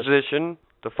gets in Jesus. position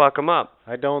to fuck him up.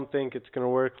 I don't think it's gonna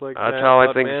work like that. That's how I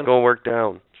Bud think man. it's gonna work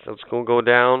down. So it's gonna go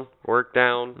down, work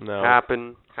down, No.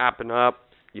 happen up.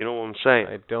 You know what I'm saying?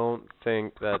 I don't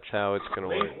think that's how it's gonna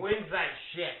work. wins that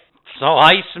shit. So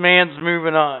Iceman's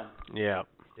moving on. Yeah.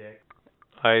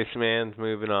 Iceman's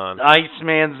moving on.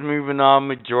 Iceman's moving on.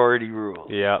 Majority rule.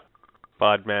 Yep.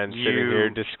 Budman sitting You- here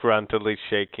disgruntledly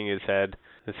shaking his head.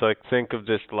 It's like, think of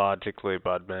this logically,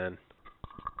 Budman.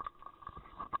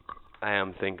 I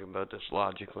am thinking about this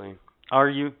logically. Are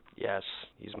you? Yes,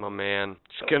 he's my man.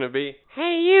 It's gonna be,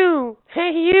 hey you!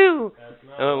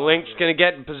 Link's gonna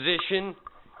get in position,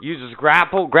 use his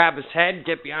grapple, grab his head,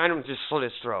 get behind him, just slit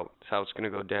his throat. That's how it's gonna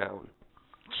go down.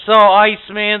 So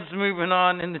Iceman's moving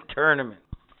on in the tournament.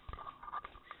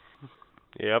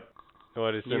 Yep.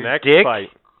 What is the Your next dick? fight?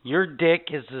 Your dick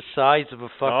is the size of a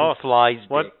fucking Oh, fly's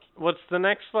dick. What's the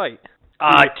next fight?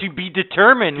 To be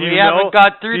determined. Do We you haven't know-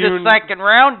 got through do the you- second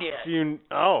round yet.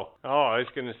 Oh, I was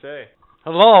gonna say.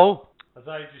 Hello? I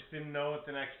thought you just didn't know what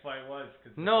the next fight was.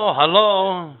 No,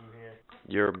 hello?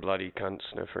 You're a bloody cunt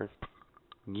sniffer.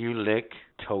 You lick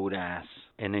toad ass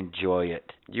and enjoy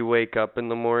it. You wake up in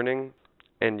the morning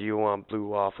and you want blue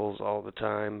waffles all the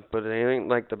time, but it ain't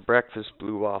like the breakfast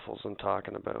blue waffles I'm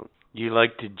talking about. You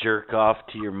like to jerk off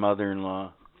to your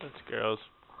mother-in-law. That's gross.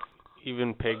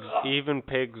 Even pigs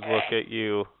look at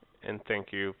you and think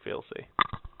you filthy.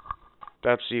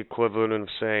 That's the equivalent of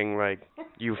saying, like,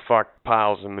 you fuck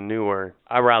piles of manure.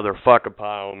 I'd rather fuck a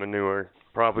pile of manure.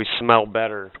 Probably smell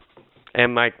better.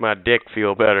 And make my dick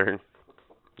feel better.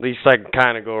 At least I can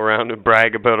kind of go around and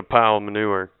brag about a pile of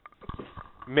manure.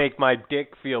 Make my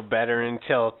dick feel better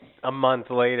until a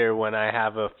month later when I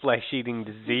have a flesh-eating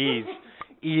disease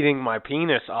eating my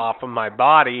penis off of my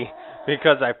body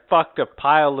because I fucked a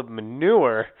pile of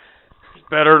manure.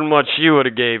 Better than what she would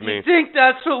have gave me. You think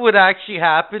that's what would actually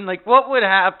happen? Like, what would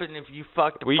happen if you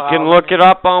fucked a We pile can of look it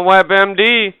up on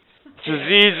WebMD. It's as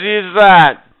easy as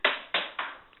that.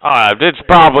 It's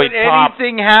probably Would top.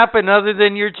 anything happen other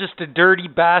than you're just a dirty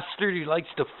bastard who likes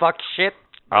to fuck shit?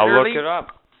 I'll look literally? it up.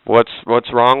 What's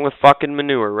wrong with fucking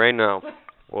manure right now?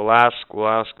 We'll ask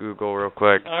Google real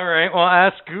quick. All right, well,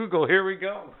 ask Google. Here we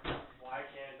go. Why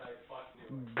can't I fuck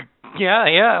manure?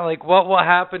 Yeah, like what will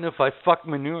happen if I fuck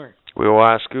manure? We will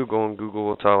ask Google and Google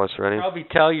will tell us. Ready? Probably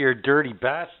tell you're a dirty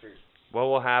bastard. What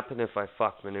will happen if I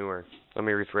fuck manure? Let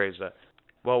me rephrase that.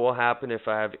 What will happen if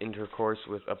I have intercourse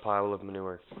with a pile of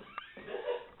manure?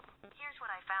 Here's what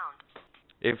I found.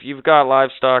 If you've got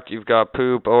livestock, you've got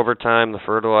poop, overtime, the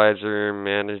fertilizer,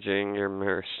 managing your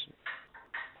MERS.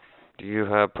 Do you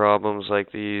have problems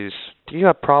like these? Do you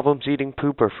have problems eating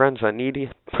poop or friends that need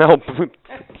help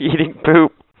eating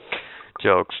poop?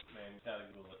 Jokes.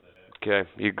 Okay,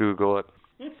 you Google it.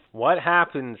 What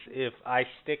happens if I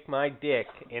stick my dick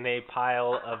in a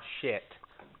pile of shit?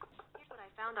 Here's what I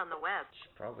found on the web.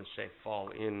 Probably say fall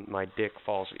in. My dick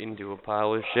falls into a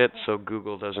pile of shit, so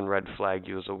Google doesn't red flag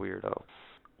you as a weirdo.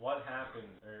 What happens?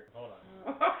 Hold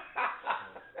on.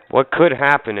 What could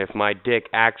happen if my dick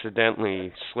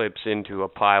accidentally slips into a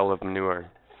pile of manure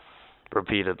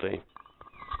repeatedly?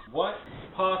 What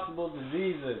possible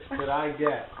diseases could I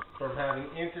get from having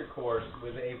intercourse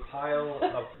with a pile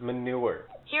of manure?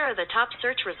 Here are the top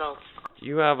search results. Do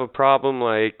you have a problem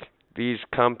like these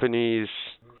companies?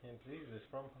 Diseases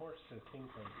from horse and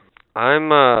tinkling.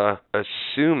 I'm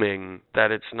assuming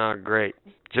that it's not great.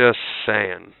 Just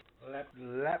saying.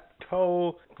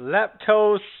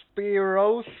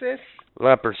 Leptospirosis?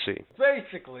 Leprosy.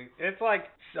 Basically, it's like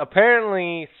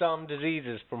apparently some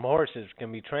diseases from horses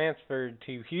can be transferred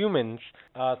to humans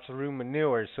through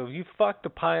manure. So if you fucked a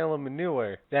pile of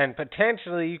manure, then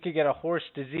potentially you could get a horse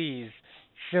disease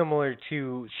similar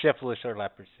to syphilis or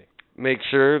leprosy. Make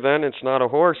sure then it's not a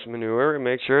horse manure and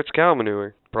make sure it's cow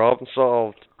manure. Problem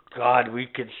solved. God, we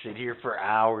could sit here for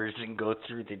hours and go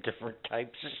through the different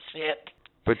types of shit.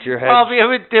 But your Probably head,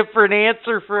 have a different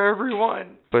answer for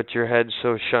everyone. but your head's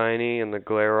so shiny and the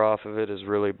glare off of it is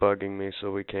really bugging me,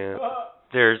 so we can't.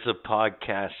 There's a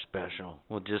podcast special.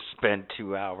 We'll just spend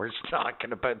 2 hours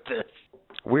talking about this.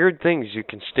 Weird things you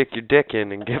can stick your dick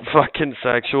in and get fucking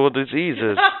sexual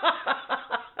diseases.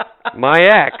 My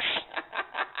ex,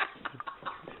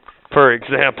 for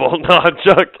example. No, I'm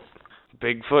joking.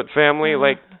 Bigfoot family,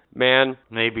 like, man.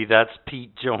 Maybe that's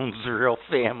Pete Jones' real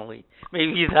family.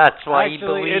 Maybe that's why he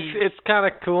Actually, believes. it's kind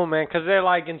of cool, man, because they're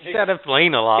like instead of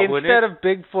Explain a lot, wouldn't it? of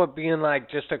Bigfoot being like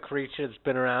just a creature that's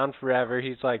been around forever,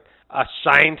 he's like a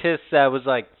scientist that was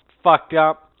like fucked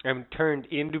up and turned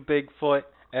into Bigfoot,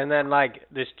 and then like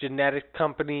this genetic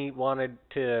company wanted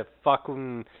to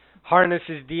fucking harness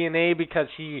his DNA because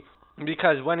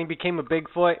when he became a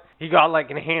Bigfoot, he got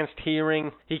like enhanced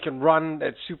hearing. He can run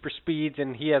at super speeds,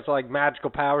 and he has like magical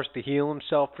powers to heal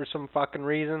himself for some fucking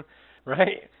reason,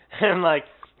 right? And like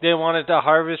they wanted to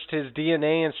harvest his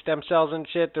DNA and stem cells and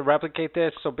shit to replicate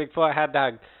this, so Bigfoot had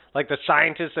to, like, the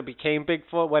scientists that became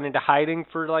Bigfoot went into hiding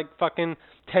for like fucking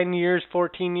 10 years,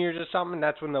 14 years or something, and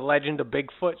that's when the legend of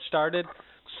Bigfoot started.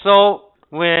 So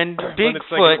when Bigfoot, when it's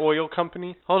like an oil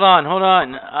company. Hold on.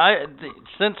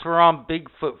 Since we're on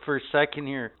Bigfoot for a second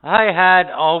here, I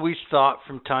had always thought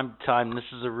from time to time, this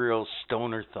is a real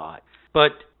stoner thought,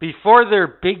 but before they're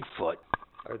Bigfoot,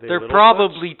 they're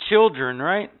probably children,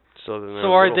 right? So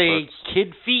are they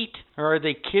kid feet, or are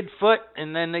they kid foot,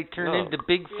 and then they turn into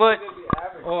Bigfoot?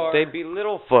 Or they'd be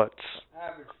Littlefoots.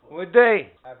 Would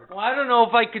they? Well, I don't know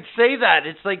if I could say that.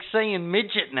 It's like saying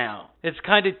midget now. It's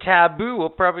kind of taboo. We'll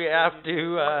probably have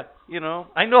to,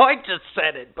 I know I just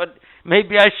said it, but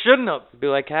maybe I shouldn't have. It'd be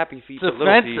like Happy Feet, It's but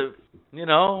Little Feet. offensive. You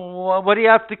know, what do you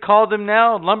have to call them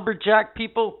now? Lumberjack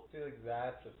people? I feel like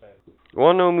that's offensive. You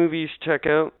want to know movies to check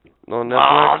out on Netflix?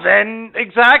 Oh, then,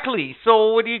 exactly.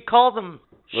 So what do you call them?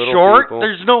 Little short? people.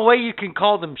 There's no way you can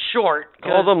call them short.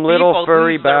 Call them little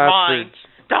furry lose their bastards. minds.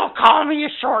 Don't call me a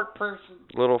short person.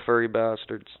 Little furry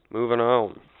bastards. Moving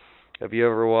on. Have you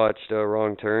ever watched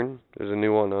Wrong Turn? There's a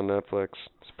new one on Netflix.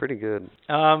 It's pretty good.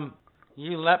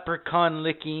 You leprechaun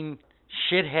licking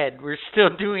shithead. We're still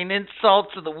doing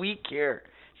insults of the week here.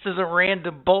 This is a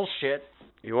random bullshit.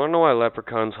 You want to know why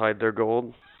leprechauns hide their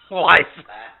gold? Why is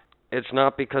that? It's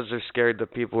not because they're scared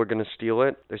that people are going to steal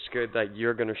it. They're scared that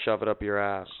you're going to shove it up your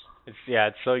ass.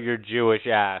 It's so your Jewish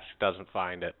ass doesn't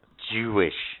find it.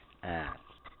 Jewish ass.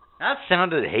 That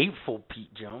sounded hateful,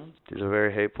 Pete Jones. He's a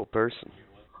very hateful person.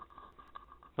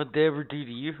 What'd they ever do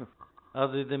to you?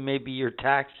 Other than maybe your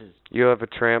taxes. You have a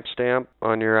tramp stamp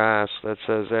on your ass that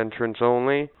says entrance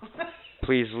only.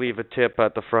 Please leave a tip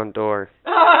at the front door.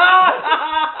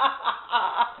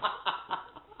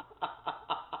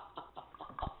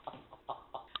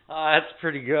 Oh, that's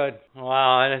pretty good.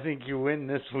 Wow, I think you win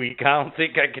this week. I don't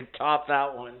think I can top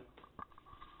that one.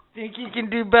 Think you can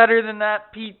do better than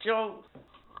that, Pete Jones?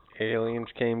 Aliens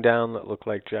came down that looked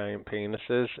like giant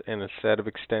penises, and instead of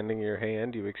extending your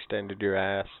hand, you extended your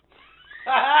ass.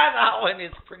 That one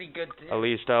is pretty good, too. At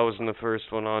least I wasn't the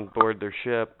first one on board their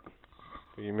ship.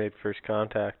 You made first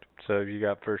contact, so you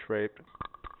got first rape.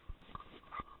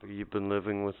 You've been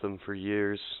living with them for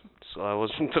years, so I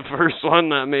wasn't the first one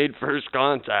that made first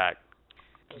contact.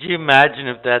 Could you imagine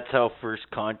if that's how first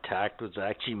contact was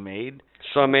actually made?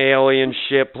 Some alien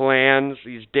ship lands,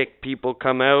 these dick people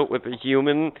come out with a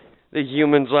human. The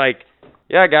human's like,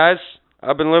 yeah, guys,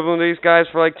 I've been living with these guys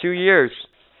for like 2 years.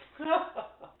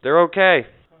 They're okay.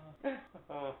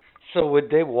 So would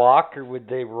they walk or would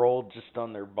they roll just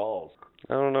on their balls?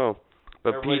 I don't know.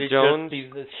 But or Pete would it Jones, just be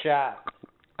the shaft?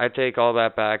 I take all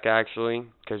that back, actually,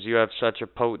 because you have such a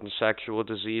potent sexual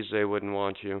disease, they wouldn't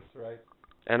want you. Right.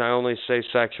 And I only say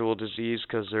sexual disease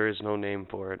because there is no name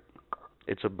for it.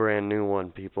 It's a brand new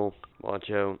one, people. Watch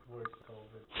out.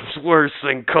 It's worse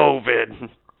than COVID.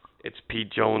 It's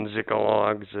Pete Jones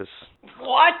Zickalogsis.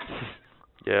 What?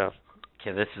 Yeah.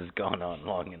 Okay, this has gone on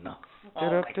long enough.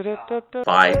 Oh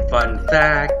 5 fun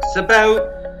facts about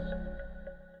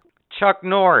Chuck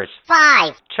Norris.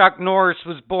 5. Chuck Norris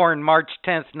was born March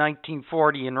 10th,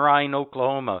 1940 in Ryan,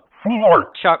 Oklahoma.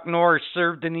 4. Chuck Norris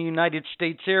served in the United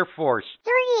States Air Force.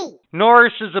 3.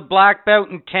 Norris is a black belt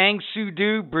in Tang Soo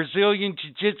Do, Brazilian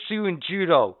Jiu-Jitsu, and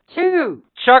Judo. 2.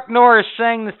 Chuck Norris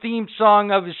sang the theme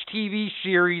song of his TV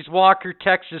series, Walker,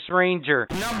 Texas Ranger.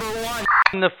 Number 1.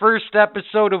 The first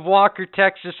episode of Walker,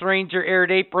 Texas Ranger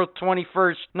aired April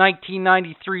 21st,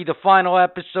 1993. The final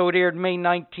episode aired May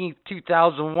 19th,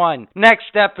 2001.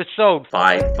 Next episode.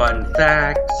 5 fun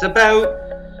facts about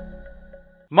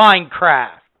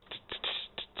Minecraft.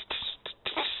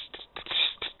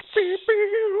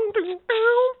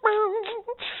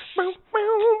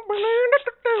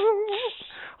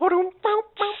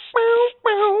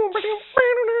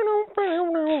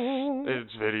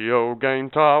 It's video game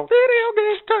talk. Video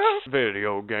game talk.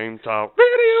 Video game talk.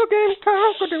 Video game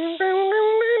talk.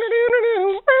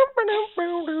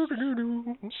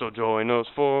 So join us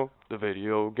for the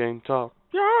video game talk.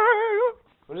 Yeah.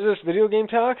 What is this, video game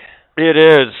talk? It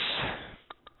is.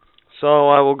 So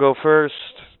I will go first.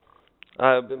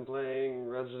 I've been playing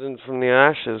Resident from the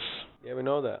Ashes. Yeah, we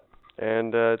know that.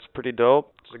 And it's pretty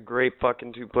dope. It's a great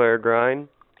fucking 2-player grind.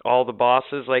 All the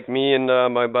bosses, like me and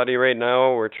my buddy right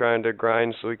now, we're trying to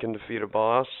grind so we can defeat a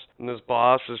boss. And this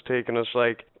boss has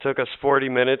took us 40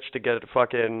 minutes to get it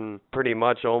fucking pretty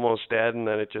much almost dead, and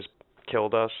then it just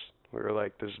killed us. We were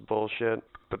like, this is bullshit.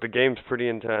 But the game's pretty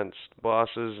intense. The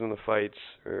bosses and the fights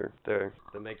are there.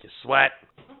 They make you sweat.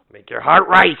 Make your heart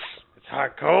race. It's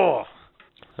hardcore.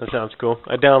 That sounds cool.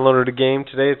 I downloaded a game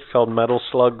today. It's called Metal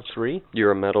Slug 3.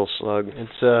 You're a metal slug.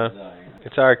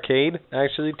 It's arcade,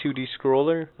 actually, 2D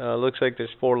scroller. Looks like there's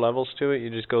 4 levels to it. You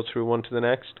just go through one to the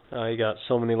next. You got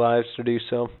so many lives to do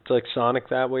so. It's like Sonic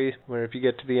that way, where if you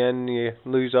get to the end and you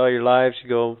lose all your lives, you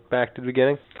go back to the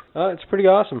beginning. It's pretty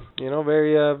awesome. You know,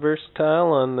 very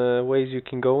versatile on the ways you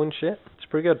can go and shit. It's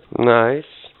pretty good. Nice.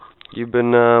 You've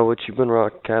been, what you been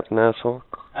rocking, Captain Asshole?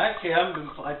 Actually,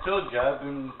 I told you, I've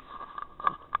been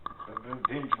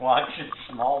binge watching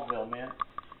Smallville, man.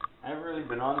 I haven't really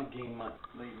been on the game much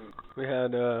lately. We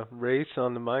had a race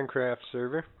on the Minecraft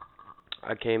server.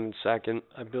 I came in second.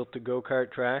 I built the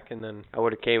go-kart track and then I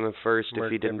would have came in first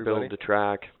if he didn't everybody. build the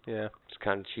track. Yeah. It's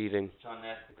kind of cheating. It's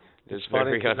unethical. It's funny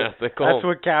very 'cause unethical. That's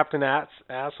what Captain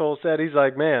Asshole said. He's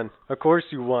like, man, of course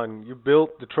you won. You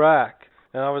built the track.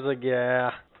 And I was like,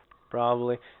 yeah,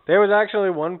 probably. There was actually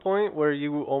one point where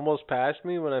you almost passed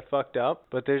me when I fucked up,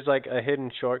 but there's like a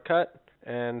hidden shortcut.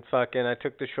 And fucking, I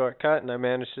took the shortcut and I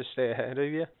managed to stay ahead of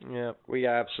you. Yeah. We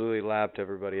absolutely lapped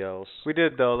everybody else. We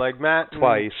did though, like Matt.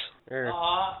 Twice.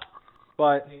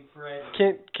 But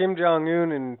Kim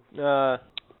Jong-un and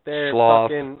their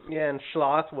Sloth. fucking and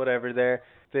Sloth, whatever.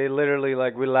 They literally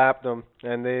like we lapped them,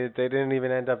 and they didn't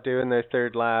even end up doing their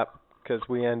third lap because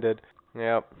we ended.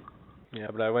 Yep. Yeah,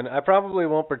 but I probably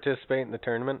won't participate in the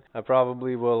tournament. I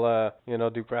probably will,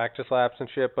 do practice laps and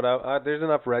shit. But there's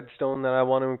enough redstone that I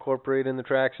want to incorporate in the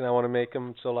tracks, and I want to make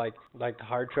them so like the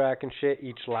hard track and shit.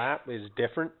 Each lap is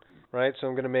different, right? So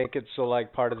I'm gonna make it so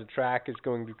like part of the track is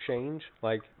going to change.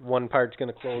 Like one part's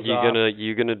gonna close off.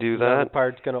 You gonna do Another that?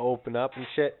 part's gonna open up and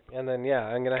shit. And then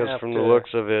I'm gonna have to. Because from the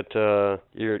looks of it,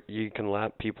 you can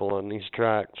lap people on these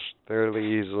tracks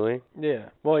fairly easily. Yeah.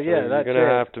 Well, So yeah, that's you're gonna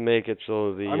it. have to make it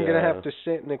so the. I'm gonna have to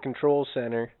sit in the control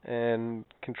center and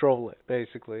control it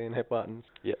basically and hit buttons.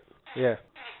 Yep. Yeah.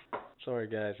 Sorry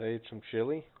guys, I ate some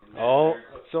chili. Oh,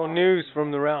 so news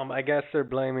from the realm. I guess they're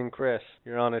blaming Chris.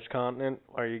 You're on his continent.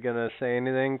 Are you gonna say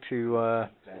anything to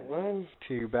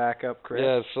back up Chris?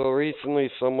 Yeah. So recently,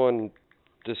 someone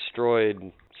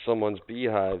destroyed someone's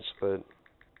beehives, but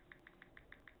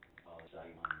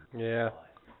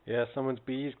Yeah, someone's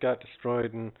bees got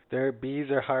destroyed, and their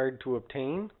bees are hard to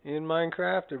obtain in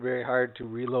Minecraft. They're very hard to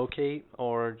relocate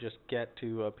or just get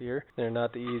to up here. They're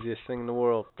not the easiest thing in the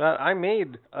world. But I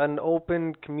made an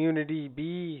open community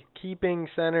bee keeping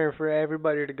center for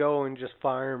everybody to go and just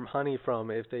farm honey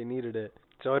from if they needed it.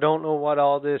 So I don't know what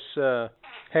all this,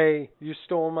 hey, you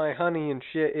stole my honey and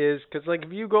shit is. Because, like,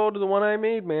 if you go to the one I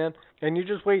made, man, and you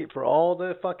just wait for all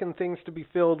the fucking things to be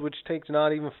filled, which takes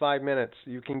not even 5 minutes,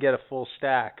 you can get a full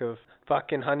stack of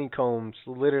fucking honeycombs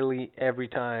literally every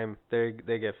time they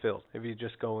get filled. If you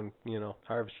just go and,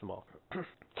 harvest them all.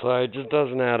 so it just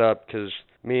doesn't add up because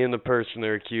me and the person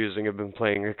they're accusing have been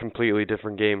playing a completely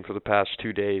different game for the past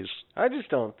 2 days. I just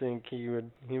don't think he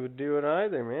would do it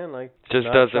either, man. Like, Just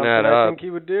not doesn't something add I up. think he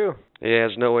would do. He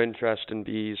has no interest in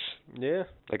bees, Yeah.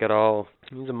 like at all.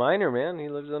 He's a miner, man. He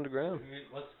lives underground.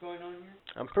 What's going on here?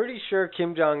 I'm pretty sure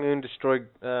Kim Jong-un destroyed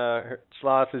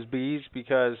Sloth's bees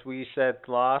because we said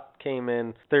Sloth came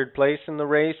in third place in the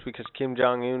race because Kim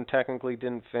Jong-un technically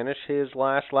didn't finish his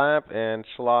last lap and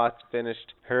Sloth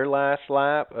finished her last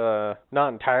lap. Not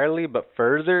entirely, but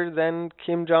further than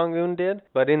Kim Jong-un did.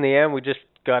 But in the end, we just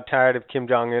got tired of Kim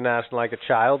Jong-un acting like a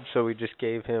child, so we just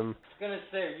gave him I was gonna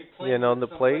say, are you playing the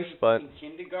place, but in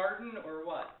kindergarten or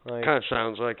what? like, Kind of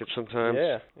sounds like it sometimes.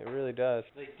 yeah, it really does.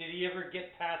 Like, did he ever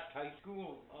get past high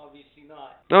school? Obviously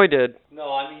not. No, he did.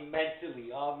 No, I mean mentally,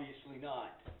 obviously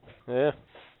not. Yeah,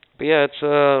 But yeah,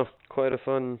 it's quite a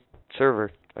fun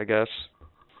server, I guess.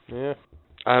 yeah,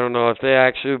 I don't know if they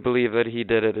actually believe that he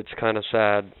did it. It's kind of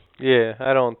sad. yeah.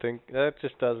 I don't think that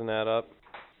just doesn't add up.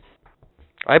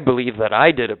 I believe that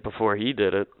I did it before he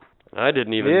did it. I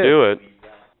didn't even Yeah. do it.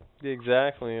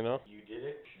 Exactly, You did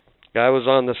it? I was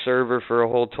on the server for a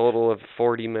whole total of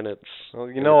 40 minutes. Well,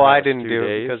 you in know the I past didn't 2 do it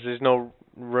days. because there's no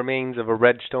remains of a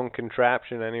redstone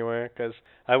contraption anywhere. Because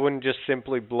I wouldn't just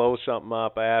simply blow something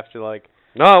up. I have to like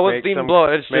No, it wasn't make even some- blow.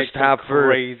 It's make just some half her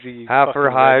crazy half her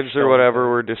fucking hives or redstone whatever thing.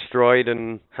 were destroyed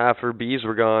and half her bees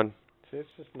were gone. It's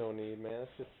just no need, man.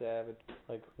 It's just savage.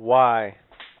 Like, why?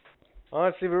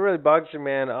 Honestly, if it really bugs her,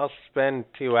 man, I'll spend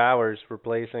 2 hours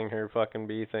replacing her fucking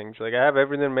bee things. Like, I have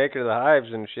everything to make her the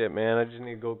hives and shit, man. I just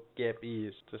need to go get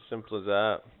bees. It's as simple as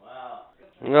that. Wow.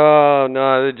 Oh,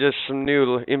 no, just some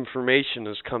new information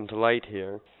has come to light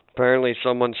here. Apparently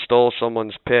someone stole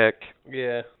someone's pick.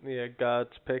 Yeah,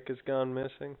 God's pick has gone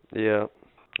missing. Yeah,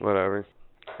 whatever.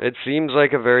 It seems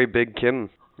like a very big Kim.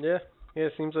 Yeah, Yeah,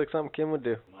 it seems like something Kim would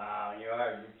do. Wow,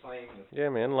 you're playing with... Yeah,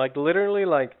 man. Like, literally,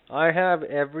 like, I have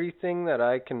everything that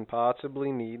I can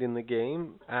possibly need in the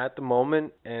game at the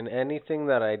moment, and anything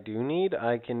that I do need,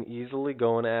 I can easily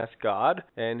go and ask God,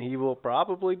 and he will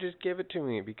probably just give it to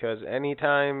me, because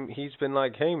anytime he's been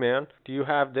like, hey, man, do you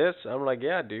have this? I'm like,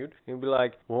 yeah, dude. He'll be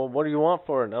like, well, what do you want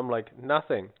for it? And I'm like,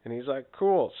 nothing. And he's like,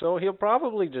 cool. So he'll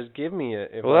probably just give me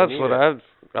it if Well, I that's need what it.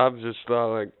 I've just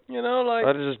thought, like, You know, like...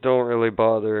 I just don't really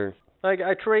bother. Like,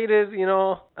 I traded, you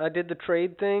know, I did the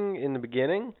trade thing in the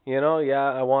beginning. You know,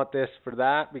 yeah, I want this for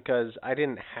that because I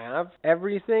didn't have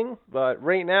everything. But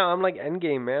right now, I'm like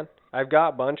endgame, man. I've got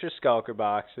a bunch of Skulker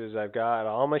boxes. I've got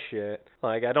all my shit.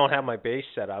 Like, I don't have my base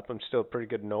set up. I'm still a pretty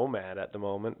good nomad at the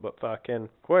moment. But fucking,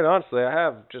 quite honestly, I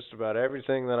have just about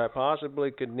everything that I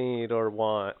possibly could need or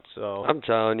want. So I'm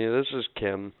telling you, this is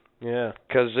Kim. Yeah.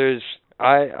 Because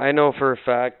I know for a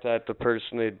fact that the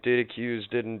person they did accuse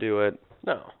didn't do it.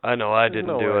 No. I know I There's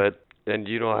didn't no do way. it, and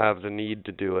you don't have the need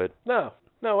to do it. No.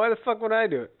 No, why the fuck would I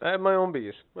do it? I have my own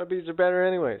bees. My bees are better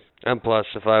anyways. And plus,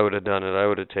 if I would have done it, I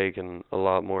would have taken a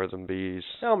lot more than bees.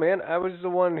 No, man, I was the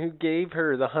one who gave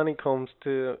her the honeycombs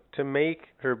to make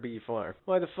her bee farm.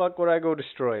 Why the fuck would I go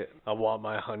destroy it? I want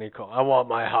my honeycomb. I want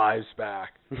my hives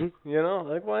back. You know,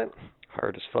 like what?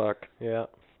 Hard as fuck. Yeah.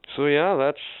 So yeah,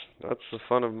 that's the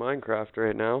fun of Minecraft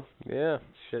right now. Yeah,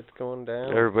 shit's going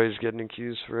down. Everybody's getting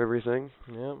accused for everything.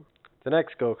 Yeah. The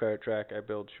next go-kart track I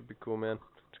build should be cool, man.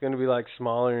 It's going to be like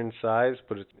smaller in size,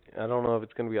 but I don't know if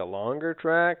it's going to be a longer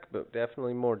track, but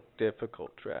definitely more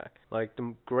difficult track. Like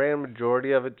the grand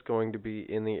majority of it's going to be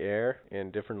in the air in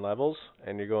different levels,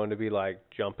 and you're going to be like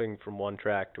jumping from one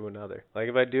track to another. Like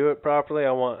if I do it properly,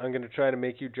 I'm going to try to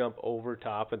make you jump over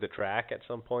top of the track at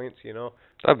some points, you know.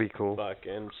 That'd be cool.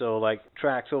 And so like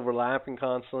tracks overlapping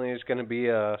constantly. There's going to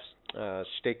be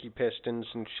sticky pistons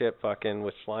and shit fucking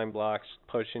with slime blocks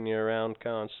pushing you around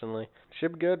constantly.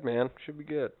 Should be good, man. Should be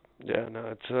good. Yeah,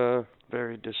 no, it's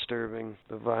very disturbing,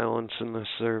 the violence in this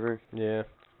server. Yeah,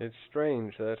 it's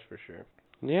strange, that's for sure.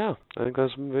 Yeah, I think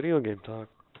that's some video game talk.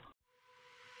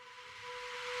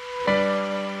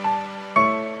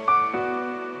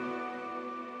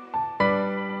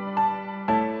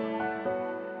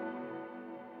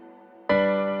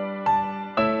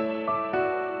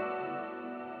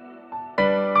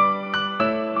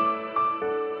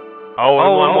 Oh,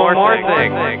 and one more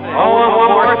thing. Oh, and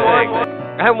one more thing.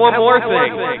 And one more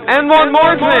thing. And one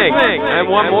more thing. And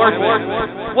one more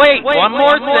thing. Wait, one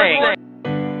more thing.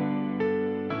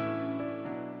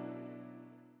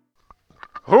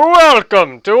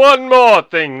 Welcome to One More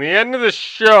Thing, the end of the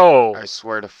show. I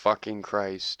swear to fucking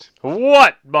Christ.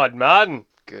 What, Budman?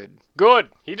 Good. Good.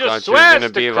 He just Thought you were swears gonna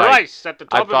to be like- Christ at the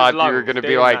top I of his thought lungs. you were gonna day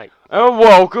be and like, night. and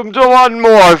welcome to One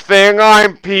More Thing,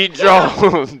 I'm Pete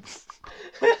Jones.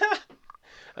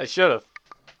 I should have.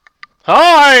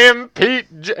 Hi, I'm Pete.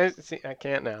 See, I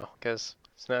can't now because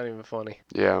it's not even funny.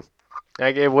 Yeah.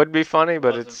 Like it would be funny,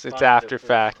 but it's after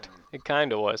fact. It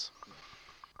kind of was.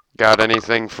 Got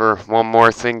anything for one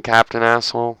more thing, Captain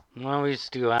Asshole? I always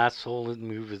do asshole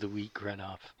move of the week right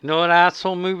off. You know what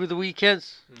asshole move of the week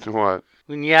is? What?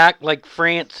 When you act like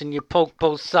France and you poke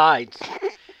both sides.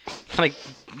 Like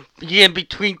you're in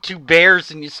between two bears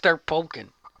and you start poking.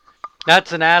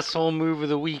 That's an asshole move of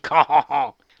the week.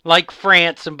 Like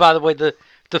France. And by the way, the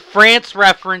France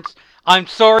reference, I'm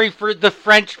sorry for the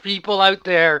French people out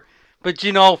there, but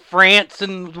you know, France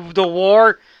and the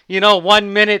war, you know,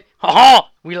 1 minute,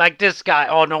 we like this guy.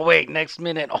 Oh, no, wait, next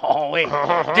minute, wait.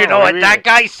 Do you know what that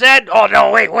guy said? Oh, no,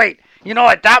 wait. You know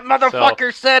what that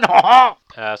motherfucker said?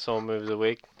 Asshole moves a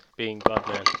week being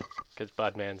Budman. Because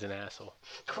Budman's an asshole.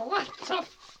 What the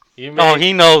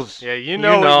he knows. Yeah, you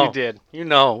know what you did. You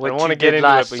know what I don't want you to get did into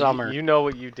last it, but summer. You know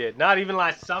what you did. Not even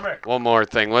last summer. One more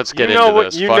thing. Let's get you know into what,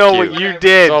 this. You Fuck know you. what you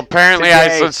did. So apparently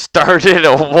today. I started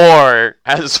a war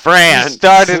as France. You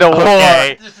started a war.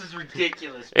 Okay. This is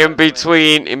ridiculous. In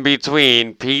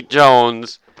between Pete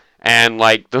Jones and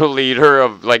like the leader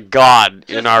of like God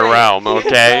in our realm,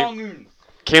 okay?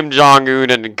 Kim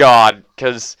Jong-un and God,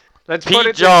 because Let's Pete put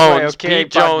it Jones, this way, okay,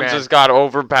 Pete Jones Budman. has got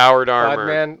overpowered armor.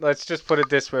 Budman, let's just put it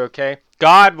this way, okay?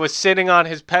 God was sitting on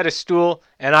his pedestal,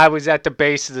 and I was at the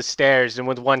base of the stairs, and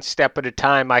with one step at a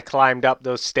time, I climbed up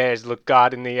those stairs, looked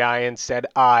God in the eye, and said,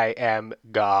 I am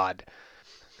God.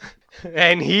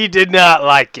 And he did not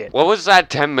like it. What was that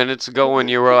 10 minutes ago when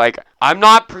you were like, I'm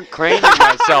not proclaiming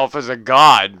myself as a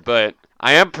god, but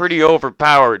I am pretty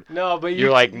overpowered. No, but you're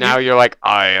like, now you're like,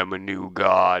 I am a new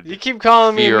god. You keep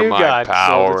calling me a Fear new my god,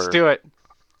 power. so let's do it.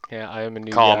 Yeah, I am a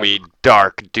new god. Call me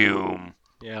Dark Doom.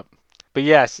 Yep. But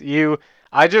yes,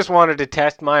 I just wanted to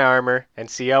test my armor and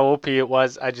see how OP it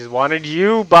was. I just wanted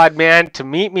you, Budman, to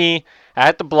meet me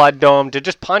at the Blood Dome to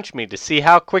just punch me to see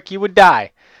how quick you would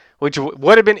die, which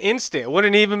would have been instant. It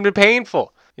wouldn't even been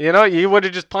painful. You know, you would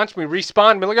have just punched me,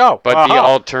 respawned, and be like, oh. But the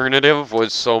alternative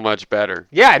was so much better.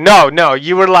 Yeah, no,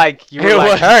 you were like,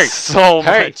 hey, so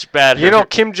much better. You know,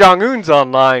 Kim Jong-un's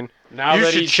online. Now you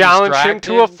that should he's challenge him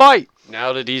to a fight.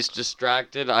 Now that he's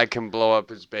distracted, I can blow up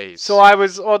his base. So I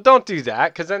was, well, don't do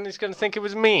that, because then he's going to think it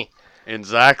was me.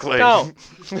 Exactly. No.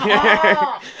 but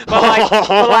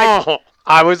like,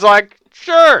 I was like,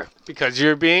 sure, because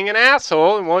you're being an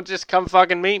asshole and won't just come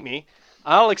fucking meet me.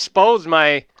 I'll expose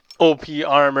my OP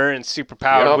armor and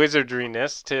superpowered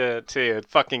wizardryness to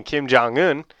fucking Kim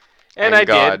Jong-un. And I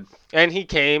did. And he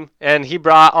came, and he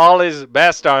brought all his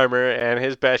best armor and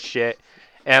his best shit.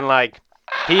 And, like,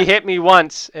 he hit me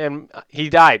once, and he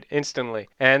died instantly.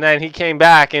 And then he came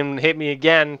back and hit me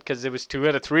again, because it was 2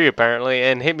 out of 3, apparently,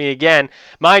 and hit me again.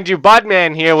 Mind you,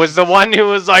 Budman here was the one who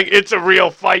was like, it's a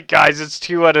real fight, guys. It's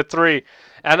 2 out of 3.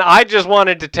 And I just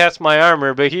wanted to test my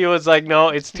armor, but he was like, no,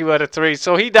 it's 2 out of 3.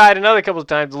 So he died another couple of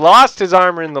times, lost his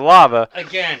armor in the lava.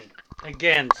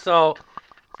 Again. So,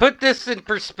 put this in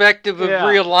perspective of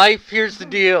real life. Here's the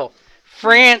deal.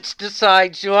 France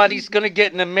decides, he's going to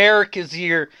get in America's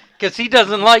ear because he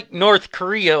doesn't like North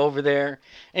Korea over there.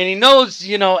 And he knows,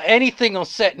 anything will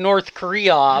set North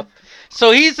Korea off. So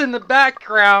he's in the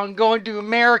background going to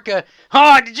America.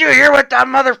 Oh, did you hear what that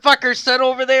motherfucker said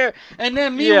over there? And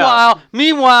then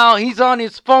meanwhile, he's on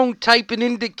his phone typing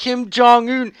into Kim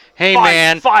Jong-un. Hey,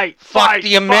 fuck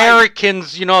the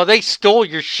Americans. They stole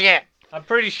your shit. I'm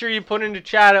pretty sure you put into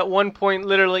chat at one point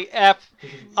literally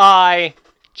F-I-G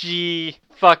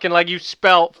fucking like you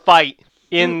spelt fight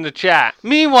in the chat.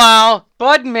 Meanwhile,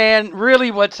 Budman, really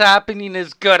what's happening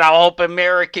is good. I hope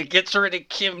America gets rid of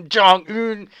Kim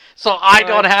Jong-un so I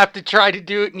don't have to try to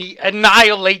do it and he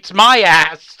annihilates my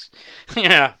ass.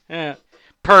 Yeah.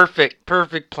 Perfect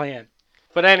plan.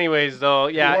 But anyways, though,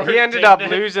 he ended up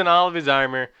losing all of his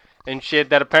armor and shit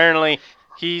that apparently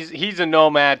he's a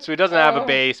nomad, so he doesn't have a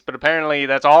base, but apparently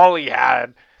that's all he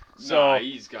had. So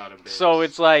he's got a base. So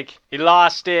it's like he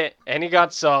lost it and he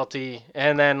got salty,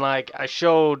 and then like I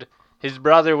showed his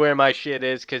brother where my shit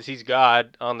is because he's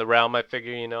God on the realm. I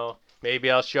figure, maybe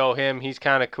I'll show him. He's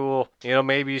kind of cool.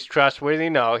 Maybe he's trustworthy.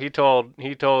 No, he told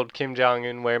Kim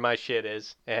Jong-un where my shit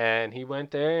is, and he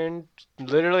went there and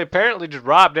literally apparently just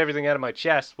robbed everything out of my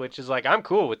chest, which is like I'm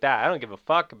cool with that. I don't give a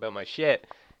fuck about my shit.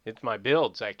 It's my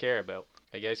builds I care about.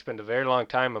 Like I spend a very long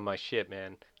time on my shit,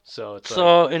 man.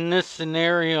 So in this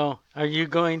scenario, are you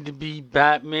going to be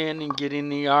Batman and get in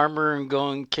the armor and go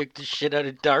and kick the shit out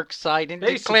of Darkseid and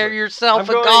declare yourself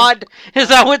a god? Is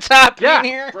that what's happening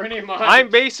here? Pretty much. I'm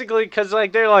basically, because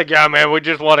like they're like, yeah, man, we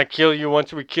just want to kill you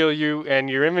once we kill you and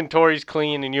your inventory's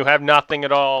clean and you have nothing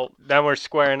at all. Then we're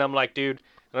square. And I'm like, dude,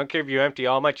 I don't care if you empty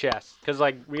all my chests. Because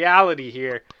like reality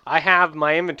here, I have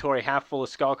my inventory half full of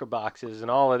Skulker boxes and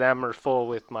all of them are full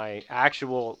with my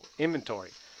actual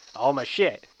inventory. All my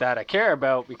shit that I care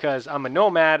about because I'm a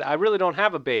nomad. I really don't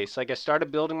have a base. Like I started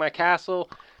building my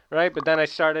castle, right? But then I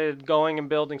started going and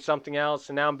building something else,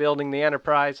 and now I'm building the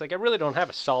Enterprise. Like I really don't have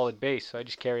a solid base, so I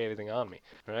just carry everything on me,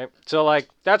 right? So like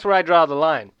that's where I draw the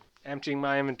line. Emptying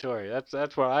my inventory.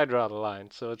 That's where I draw the line.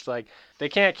 So it's like they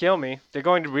can't kill me. They're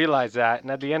going to realize that,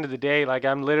 and at the end of the day, like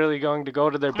I'm literally going to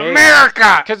go to their base.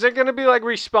 America! Because they're gonna be like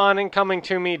respawning, coming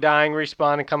to me, dying,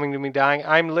 respawning, coming to me, dying.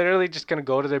 I'm literally just gonna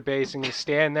go to their base and just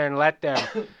stand there and let them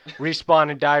respawn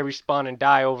and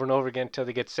die over and over again until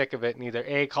they get sick of it and either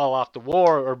A, call off the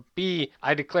war, or B,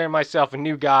 I declare myself a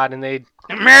new god and they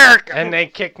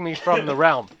kick me from the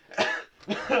realm.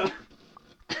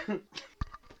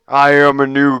 I am a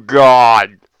new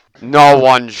god. No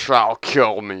one shall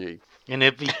kill me. And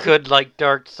if he could, like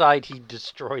Darkseid, he'd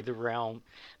destroy the realm.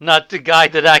 Not the guy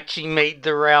that actually made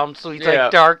the realm, so he's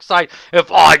like Darkseid.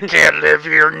 If I can't live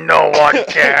here, no one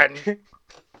can.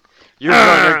 You're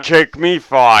gonna kick me,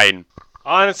 fine.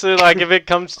 Honestly, like, if it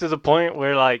comes to the point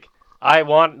where, like, I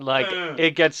want, like,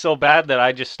 it gets so bad that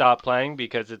I just stop playing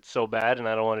because it's so bad and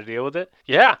I don't want to deal with it.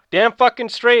 Yeah, damn fucking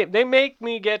straight. They make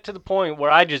me get to the point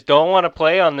where I just don't want to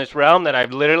play on this realm that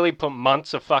I've literally put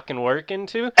months of fucking work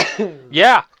into.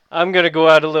 Yeah, I'm going to go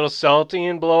out a little salty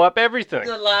and blow up everything.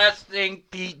 The last thing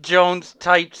Pete Jones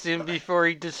types in before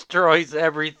he destroys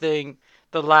everything.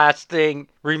 The last thing,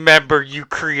 remember you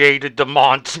created the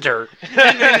monster.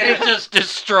 And then it just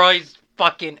destroys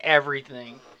fucking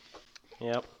everything.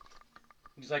 Yep.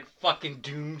 He's like fucking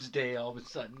Doomsday all of a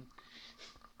sudden.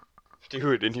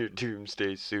 Do it in your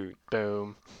Doomsday suit.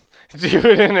 Boom. Do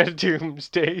it in a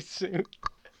Doomsday suit.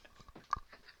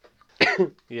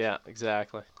 Yeah,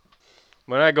 exactly.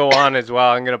 When I go on as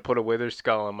well, I'm going to put a wither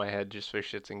skull on my head just for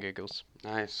shits and giggles.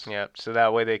 Nice. Yeah, so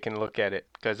that way they can look at it.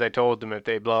 Because I told them if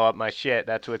they blow up my shit,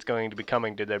 that's what's going to be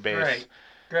coming to their base.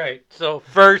 Great. So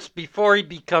first, before he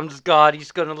becomes God,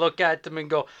 he's going to look at them and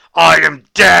go, I am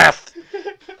death!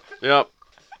 Yep.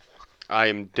 I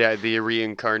am the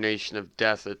reincarnation of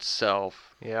death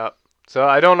itself. Yep. So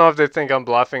I don't know if they think I'm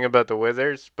bluffing about the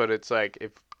withers, but it's like,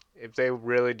 if they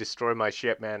really destroy my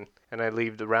shit, man, and I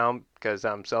leave the realm because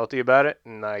I'm salty about it,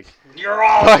 and like, you're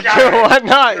all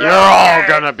whatnot. You're all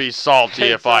gonna be salty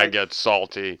if I get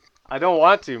salty. I don't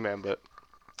want to, man, but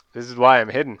this is why I'm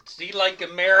hidden. See, like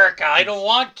America, I don't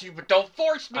want to, but don't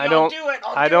force me. I'll do it.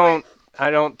 I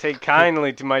don't take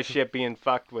kindly to my shit being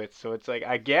fucked with, so it's like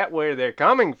I get where they're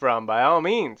coming from by all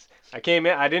means. I came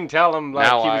in, I didn't tell him like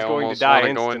now he was going to die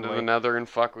instantly. Now I almost want to go into the nether and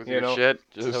fuck with your know? shit,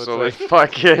 just so like, they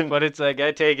fucking... But it's like,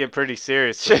 I take it pretty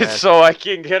seriously, just so I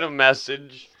can get a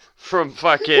message from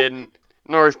fucking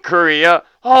North Korea.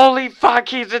 Holy fuck,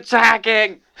 he's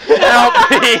attacking! Help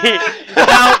me!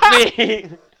 Help me!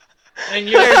 And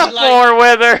you'll There's be like, 4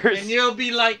 withers! And you'll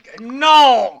be like,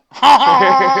 no!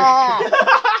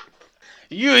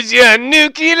 Use your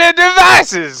nuclear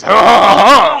devices!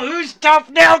 Oh, who's tough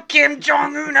now, Kim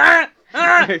Jong-un, huh?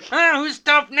 Huh? Who's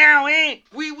tough now, eh?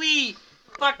 Wee.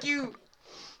 Fuck you.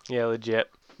 Yeah, legit.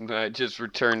 I just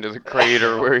return to the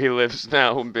crater where he lives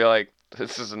now and be like,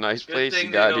 this is a nice place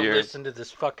you got don't here. Listen to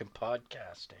this fucking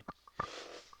podcasting. I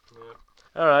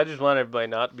don't know, I just want everybody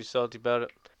not to be salty about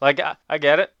it. Like, I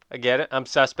get it. I'm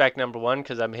suspect number 1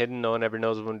 because I'm hidden. No one ever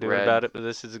knows what I'm doing about it, but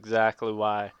this is exactly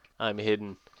why I'm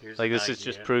hidden. This is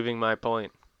just proving my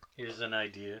point. Here's an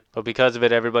idea. But because of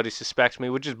it, everybody suspects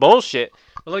me, which is bullshit.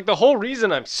 But like the whole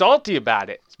reason I'm salty about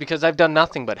it is because I've done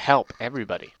nothing but help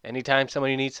everybody. Anytime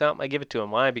somebody needs something, I give it to them.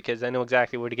 Why? Because I know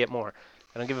exactly where to get more.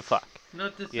 I don't give a fuck.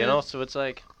 You know, so it's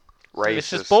like, racist. It's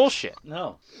just bullshit.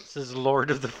 No, this is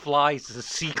Lord of the Flies, the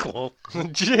sequel.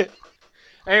 Legit.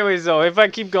 Anyways, though, if I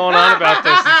keep going on about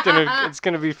this, it's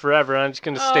gonna be forever. I'm just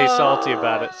gonna stay salty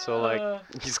about it. So like,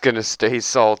 he's gonna stay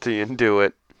salty and do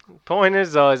it. Point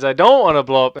is though, I don't want to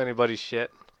blow up anybody's shit,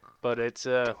 but it's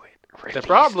they're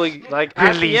probably like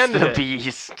at the end of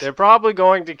it, they're probably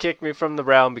going to kick me from the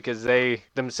realm because they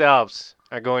themselves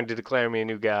are going to declare me a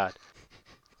new god.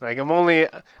 Like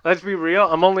let's be real,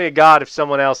 I'm only a god if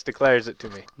someone else declares it to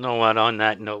me. No one on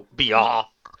that note. Biah.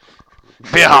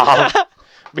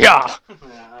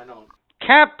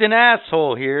 Captain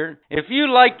Asshole here. If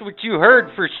you liked what you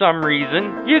heard for some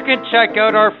reason, you can check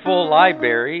out our full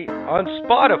library on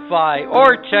Spotify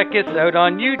or check us out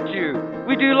on YouTube.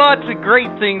 We do lots of great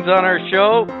things on our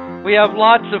show. We have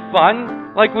lots of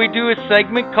fun, like we do a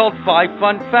segment called 5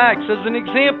 Fun Facts. As an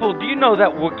example, do you know that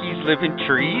Wookiees live in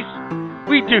trees?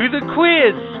 We do the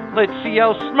quiz. Let's see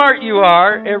how smart you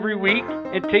are every week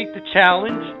and take the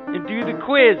challenge and do the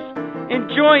quiz. And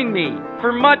join me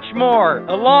for much more,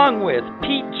 along with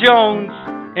Pete Jones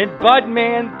and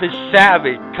Budman the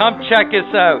Savage. Come check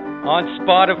us out on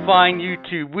Spotify and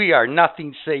YouTube. We are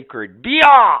nothing sacred.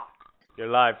 Biah! You're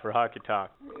live for Hockey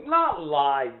Talk. Not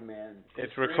live, man.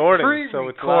 It's recording, so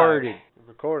it's live. Pre-recorded.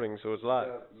 Recording, so it's live.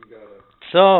 So,